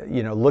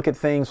 Look at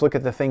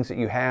the things that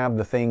you have,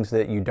 the things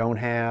that you don't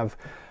have.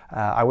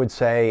 I would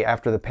say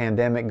after the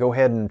pandemic, go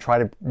ahead and try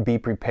to be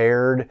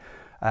prepared.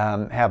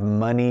 Have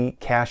money,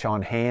 cash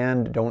on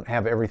hand. Don't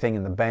have everything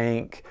in the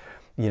bank.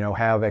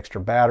 Have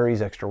extra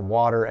batteries, extra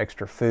water,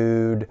 extra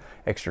food,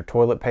 extra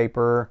toilet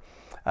paper.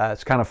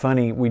 It's kind of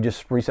funny, we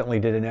just recently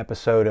did an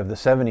episode of the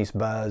 70s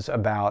Buzz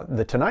about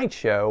The Tonight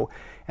Show,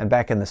 and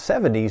back in the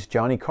 70s,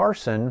 Johnny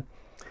Carson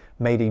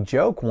made a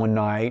joke one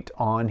night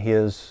on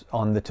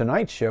The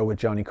Tonight Show with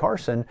Johnny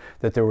Carson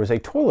that there was a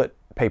toilet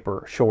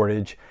paper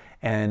shortage,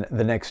 and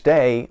the next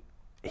day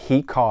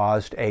he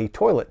caused a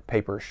toilet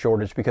paper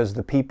shortage because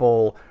the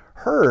people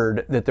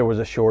heard that there was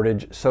a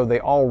shortage, so they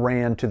all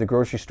ran to the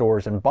grocery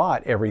stores and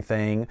bought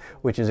everything,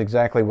 which is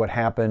exactly what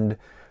happened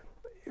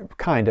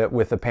kind of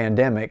with the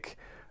pandemic.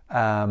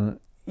 There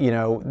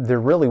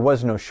really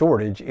was no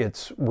shortage.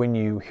 It's when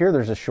you hear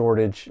there's a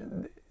shortage,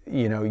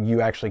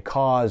 you actually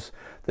cause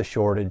the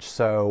shortage.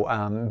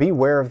 So be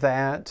aware of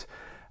that.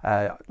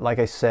 like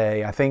I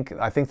say, I think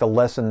the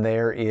lesson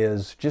there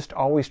is just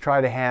always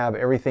try to have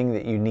everything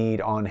that you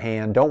need on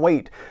hand. Don't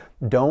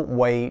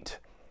wait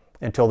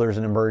until there's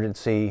an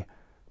emergency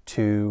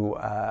to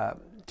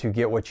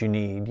get what you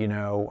need. You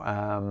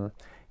know,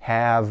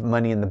 have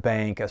money in the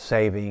bank, a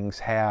savings.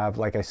 Have,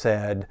 like I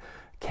said,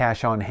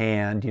 cash on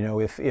hand. You know,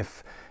 if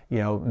you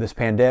know, this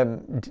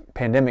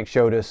pandemic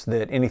showed us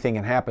that anything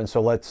can happen.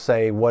 So let's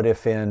say, what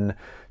if in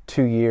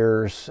 2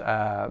 years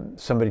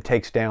somebody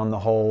takes down the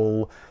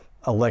whole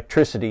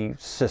electricity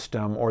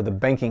system or the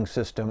banking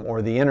system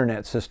or the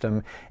internet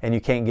system, and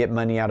you can't get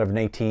money out of an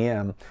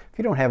ATM? If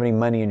you don't have any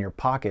money in your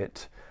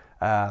pocket,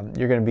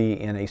 you're going to be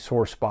in a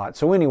sore spot.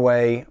 So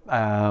anyway,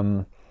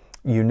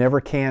 you never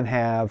can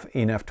have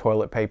enough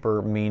toilet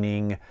paper,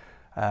 meaning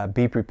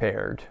be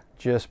prepared.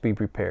 Just be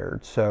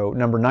prepared. So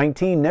number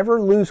 19,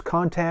 never lose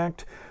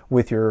contact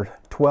with your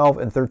 12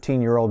 and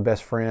 13-year-old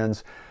best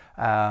friends.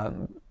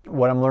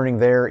 What I'm learning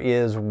there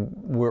is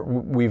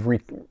we've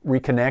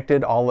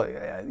reconnected.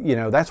 You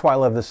know, that's why I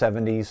love the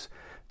 70s.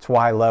 It's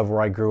why I love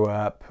where I grew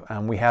up.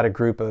 We had a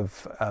group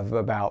of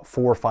about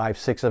 4, 5,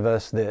 6 of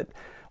us that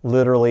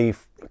literally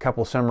a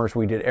couple of summers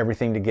we did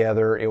everything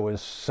together. It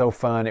was so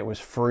fun. It was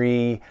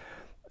free.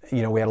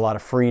 You know, we had a lot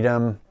of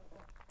freedom.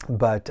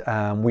 But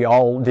we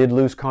all did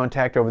lose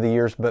contact over the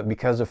years, but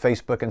because of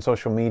Facebook and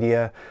social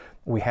media,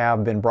 we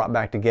have been brought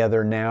back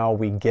together. Now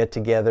we get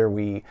together,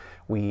 we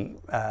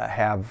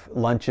have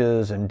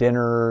lunches and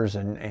dinners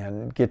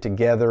and get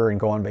together and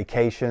go on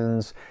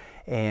vacations.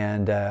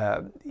 And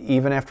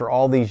even after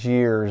all these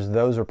years,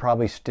 those are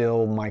probably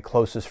still my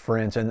closest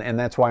friends. And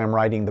that's why I'm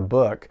writing the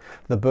book.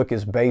 The book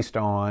is based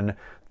on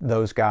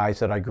those guys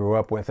that I grew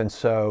up with. And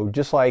so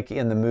just like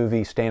in the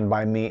movie Stand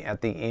By Me at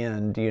the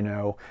end, you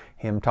know,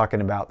 him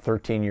talking about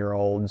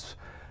 13-year-olds,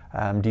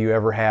 do you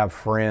ever have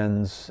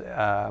friends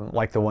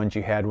like the ones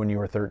you had when you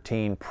were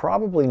 13?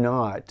 Probably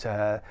not.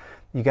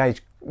 You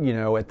guys, you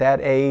know, at that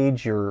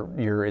age,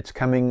 you're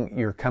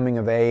coming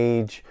of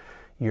age,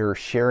 you're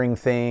sharing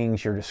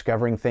things, you're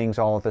discovering things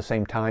all at the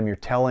same time. You're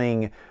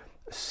telling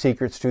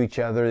secrets to each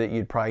other that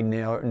you'd probably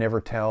never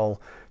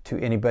tell to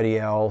anybody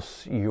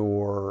else.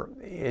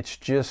 It's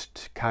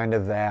just kind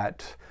of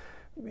that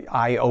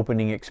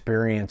eye-opening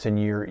experience, and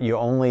you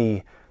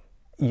only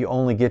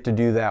get to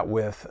do that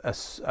with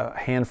a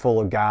handful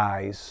of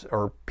guys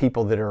or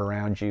people that are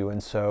around you.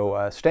 And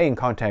so stay in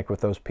contact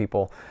with those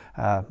people.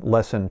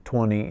 Lesson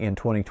 20 in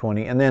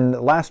 2020. And then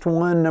the last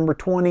one, number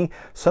 20,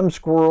 some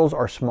squirrels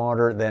are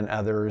smarter than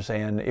others.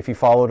 And if you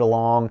followed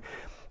along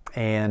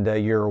and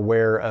you're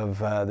aware of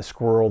the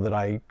squirrel that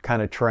I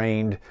kind of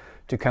trained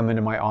to come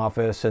into my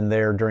office, and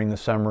there during the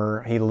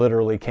summer, he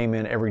literally came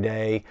in every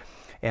day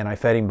and I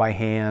fed him by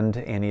hand,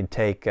 and he'd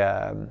take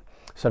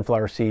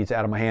sunflower seeds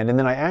out of my hand. And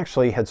then I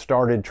actually had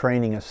started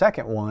training a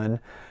second one.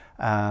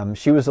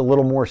 She was a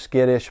little more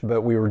skittish,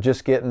 but we were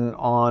just getting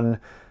on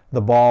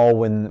the ball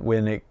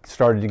when it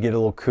started to get a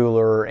little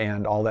cooler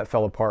and all that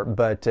fell apart.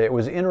 But it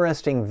was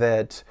interesting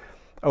that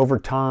over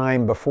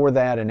time, before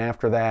that and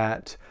after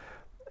that,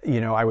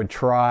 you know, I would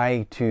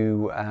try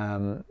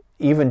to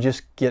even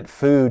just get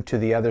food to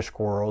the other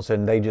squirrels,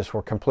 and they just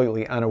were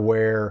completely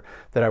unaware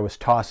that I was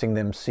tossing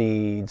them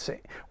seeds.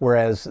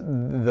 Whereas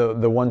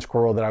the one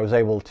squirrel that I was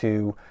able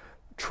to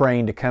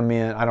train to come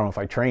in, I don't know if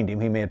I trained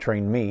him, he may have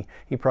trained me,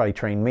 he probably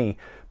trained me,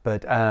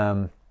 but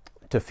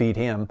to feed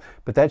him.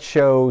 But that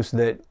shows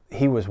that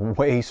he was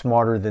way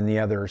smarter than the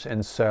others.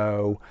 And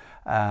so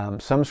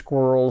some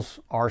squirrels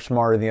are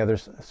smarter than the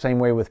others. Same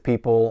way with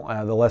people.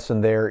 The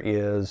lesson there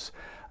is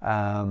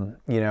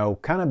you know,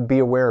 kind of be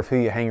aware of who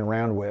you hang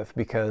around with,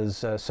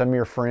 because some of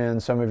your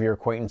friends, some of your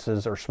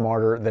acquaintances are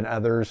smarter than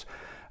others.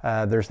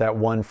 There's that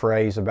one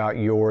phrase about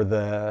you're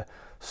the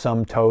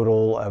sum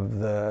total of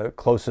the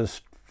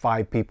closest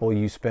 5 people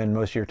you spend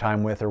most of your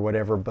time with or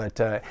whatever, but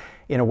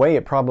in a way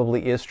it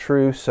probably is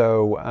true.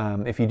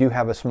 So if you do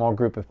have a small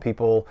group of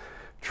people,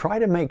 try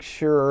to make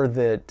sure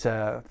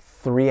that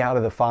 3 out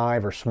of the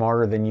 5 are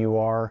smarter than you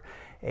are,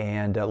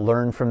 and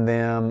learn from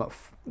them.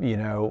 You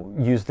know,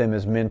 use them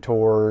as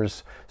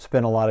mentors,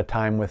 spend a lot of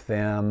time with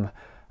them.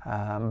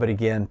 But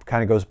again,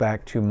 kind of goes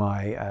back to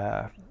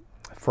my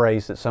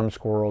phrase that some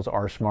squirrels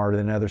are smarter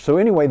than others. So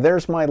anyway,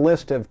 there's my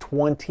list of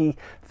 20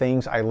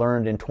 things I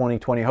learned in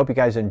 2020. I hope you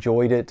guys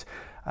enjoyed it.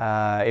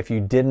 If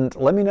you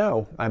didn't, let me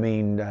know. I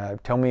mean,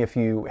 tell me if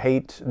you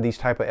hate these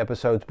type of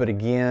episodes. But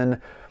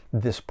again,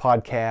 this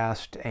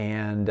podcast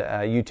and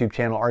YouTube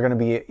channel are going to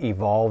be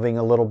evolving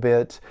a little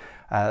bit.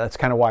 That's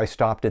kind of why I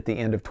stopped at the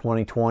end of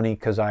 2020,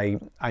 because I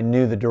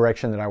knew the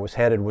direction that I was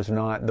headed was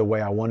not the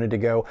way I wanted to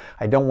go.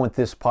 I don't want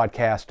this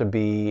podcast to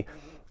be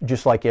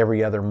just like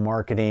every other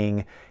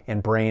marketing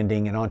and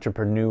branding and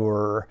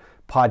entrepreneur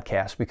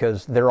podcast,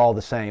 because they're all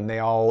the same. They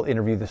all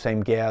interview the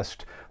same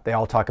guest. They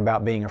all talk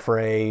about being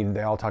afraid.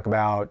 They all talk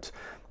about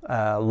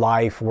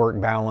life, work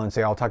balance.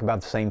 They all talk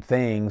about the same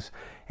things.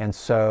 And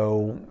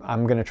so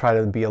I'm going to try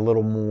to be a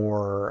little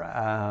more,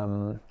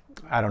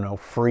 I don't know,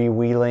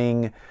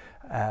 freewheeling,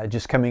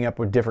 just coming up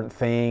with different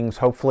things.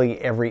 Hopefully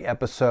every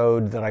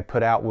episode that I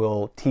put out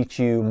will teach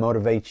you,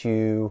 motivate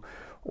you,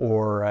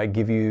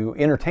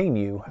 entertain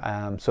you.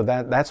 So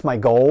that's my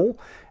goal.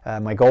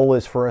 My goal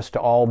is for us to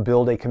all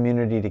build a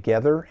community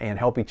together and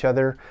help each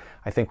other.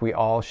 I think we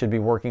all should be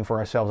working for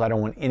ourselves. I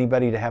don't want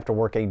anybody to have to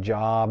work a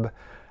job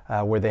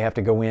where they have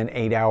to go in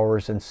 8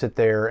 hours and sit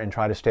there and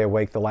try to stay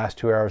awake the last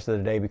 2 hours of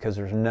the day because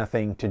there's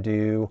nothing to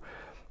do.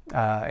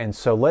 And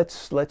so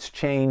let's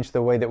change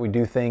the way that we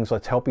do things.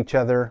 Let's help each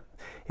other.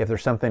 If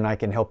there's something I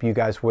can help you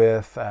guys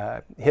with,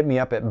 hit me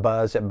up at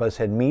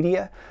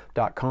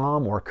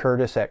buzz@buzzheadmedia.com or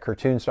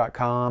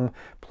curtis@curtoons.com.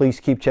 Please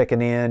keep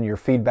checking in. Your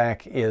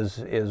feedback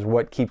is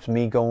what keeps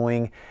me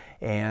going.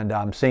 And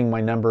I'm seeing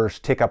my numbers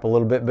tick up a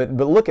little bit, but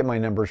look at my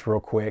numbers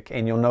real quick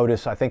and you'll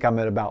notice I think I'm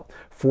at about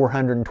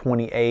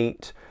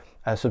 428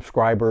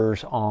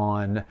 subscribers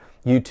on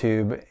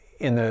YouTube.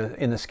 In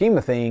the scheme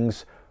of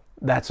things,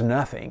 that's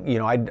nothing. You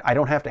know, I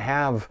don't have to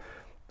have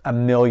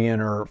 1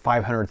 million or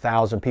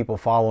 500,000 people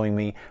following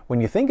me. When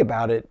you think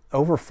about it,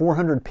 over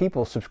 400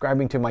 people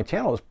subscribing to my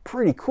channel is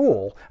pretty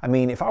cool. I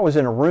mean, if I was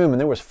in a room and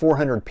there was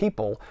 400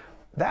 people,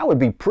 that would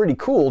be pretty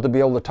cool to be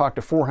able to talk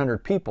to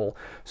 400 people.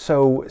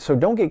 So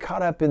don't get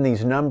caught up in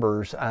these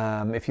numbers.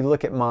 If you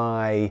look at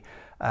my,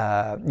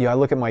 I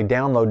look at my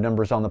download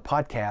numbers on the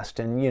podcast,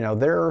 and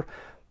they're,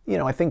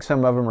 I think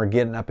some of them are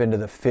getting up into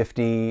the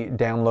 50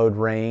 download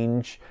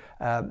range,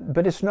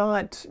 but it's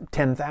not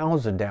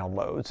 10,000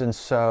 downloads. And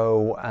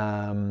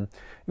so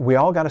we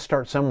all got to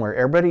start somewhere.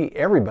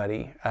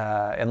 Everybody,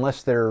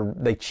 unless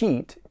they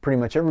cheat, pretty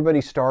much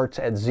everybody starts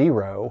at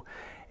zero.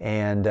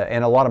 And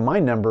a lot of my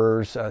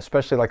numbers,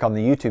 especially like on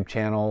the YouTube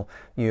channel,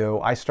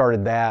 I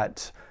started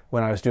that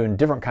when I was doing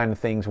different kind of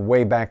things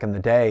way back in the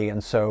day.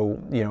 And so,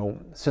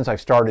 since I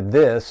started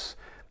this,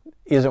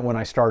 isn't when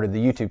I started the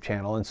YouTube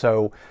channel. And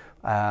so,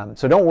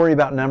 so don't worry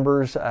about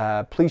numbers.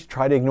 Please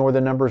try to ignore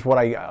the numbers. What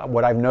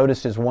I've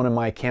noticed is one of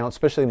my accounts,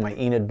 especially my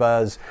Enid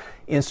Buzz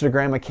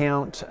Instagram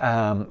account,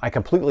 I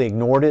completely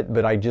ignored it,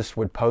 but I just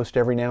would post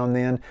every now and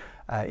then.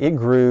 It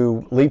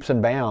grew leaps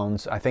and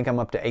bounds. I think I'm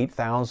up to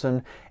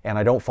 8,000, and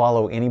I don't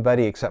follow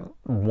anybody except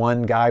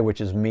one guy,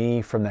 which is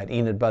me, from that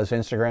Enid Buzz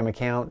Instagram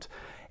account.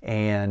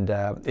 And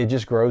it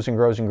just grows and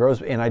grows and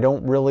grows. And I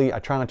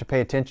try not to pay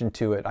attention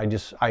to it.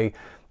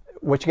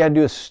 What you got to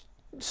do is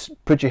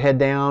put your head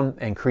down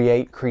and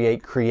create,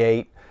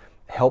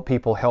 help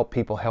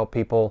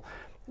people.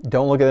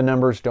 Don't look at the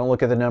numbers. Don't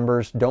look at the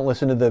numbers. Don't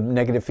listen to the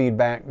negative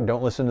feedback.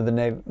 Don't listen to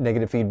the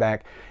negative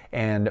feedback.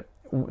 And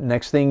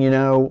next thing you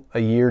know, a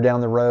year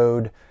down the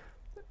road,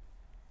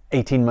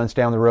 18 months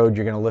down the road,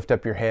 you're going to lift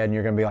up your head and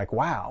you're going to be like,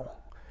 wow,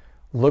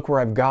 look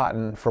where I've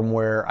gotten from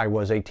where I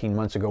was 18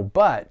 months ago.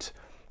 But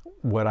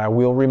what I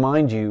will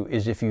remind you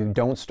is, if you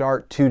don't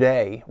start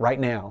today, right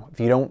now, if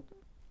you don't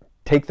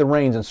take the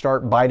reins and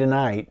start by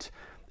tonight,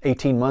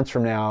 18 months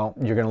from now,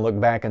 you're going to look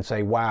back and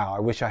say, wow, I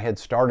wish I had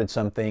started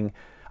something.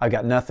 I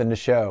got nothing to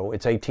show.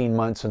 It's 18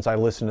 months since I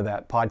listened to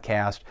that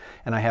podcast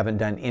and I haven't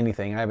done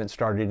anything. I haven't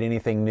started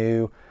anything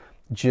new.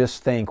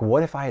 Just think,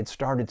 what if I had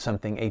started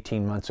something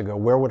 18 months ago?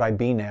 Where would I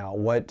be now?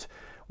 What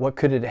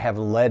could it have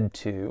led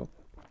to?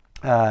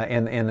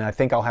 And I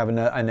think I'll have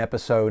an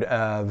episode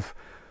of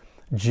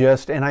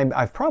and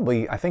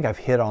I think I've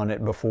hit on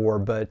it before,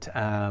 but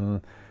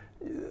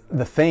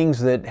the things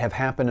that have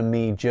happened to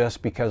me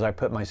just because I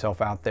put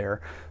myself out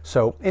there.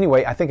 So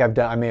anyway, I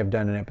may have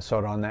done an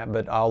episode on that,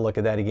 but I'll look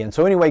at that again.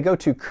 So anyway, go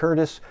to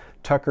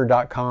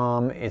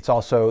curtistucker.com. It's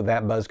also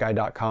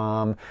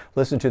thatbuzzguy.com.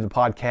 Listen to the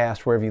podcast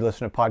wherever you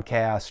listen to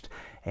podcasts.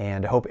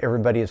 And I hope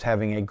everybody is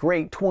having a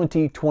great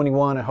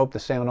 2021. I hope the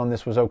sound on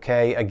this was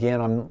okay. Again,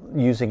 I'm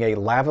using a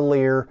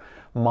lavalier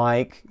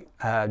mic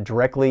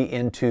directly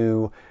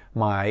into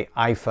my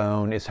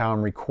iPhone is how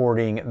I'm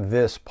recording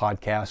this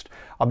podcast.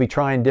 I'll be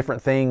trying different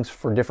things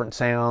for different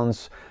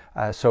sounds,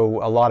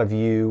 so a lot of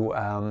you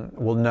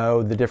will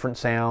know the different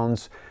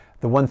sounds.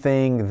 The one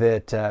thing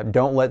that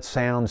don't let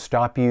sound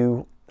stop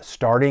you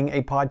starting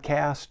a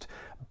podcast,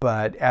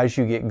 but as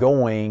you get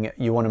going,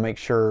 you want to make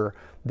sure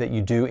that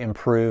you do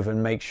improve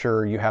and make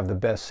sure you have the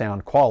best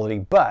sound quality.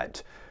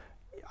 But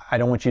I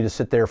don't want you to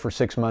sit there for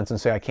 6 months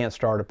and say, I can't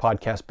start a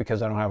podcast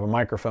because I don't have a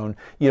microphone.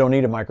 You don't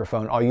need a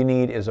microphone. All you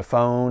need is a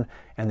phone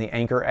and the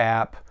Anchor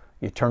app.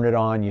 You turn it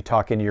on, you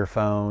talk into your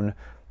phone.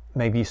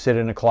 Maybe you sit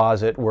in a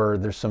closet where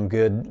there's some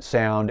good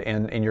sound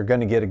and you're going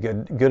to get a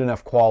good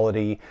enough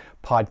quality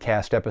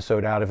podcast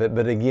episode out of it.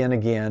 But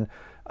again,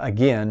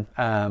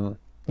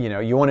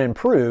 you want to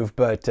improve,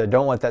 but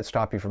don't let that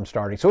stop you from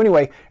starting. So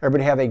anyway,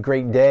 everybody have a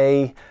great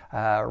day.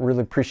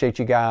 Really appreciate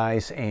you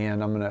guys,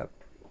 and I'm going to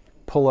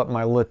pull up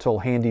my little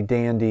handy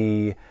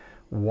dandy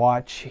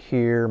watch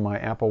here, my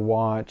Apple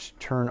Watch,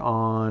 turn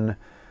on,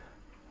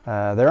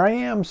 there I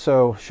am.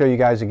 So show you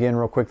guys again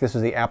real quick. This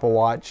is the Apple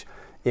Watch.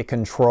 It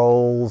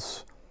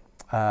controls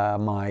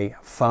my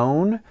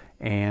phone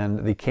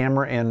and the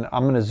camera, and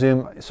I'm going to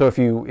zoom. So if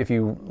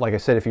you like I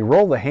said, if you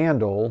roll the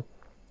handle,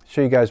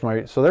 show you guys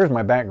so there's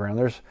my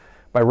background.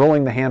 By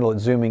rolling the handle,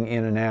 it's zooming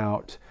in and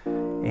out.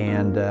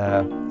 And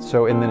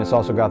then it's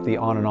also got the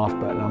on and off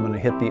button. I'm going to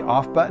hit the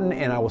off button,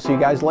 and I will see you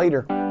guys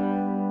later.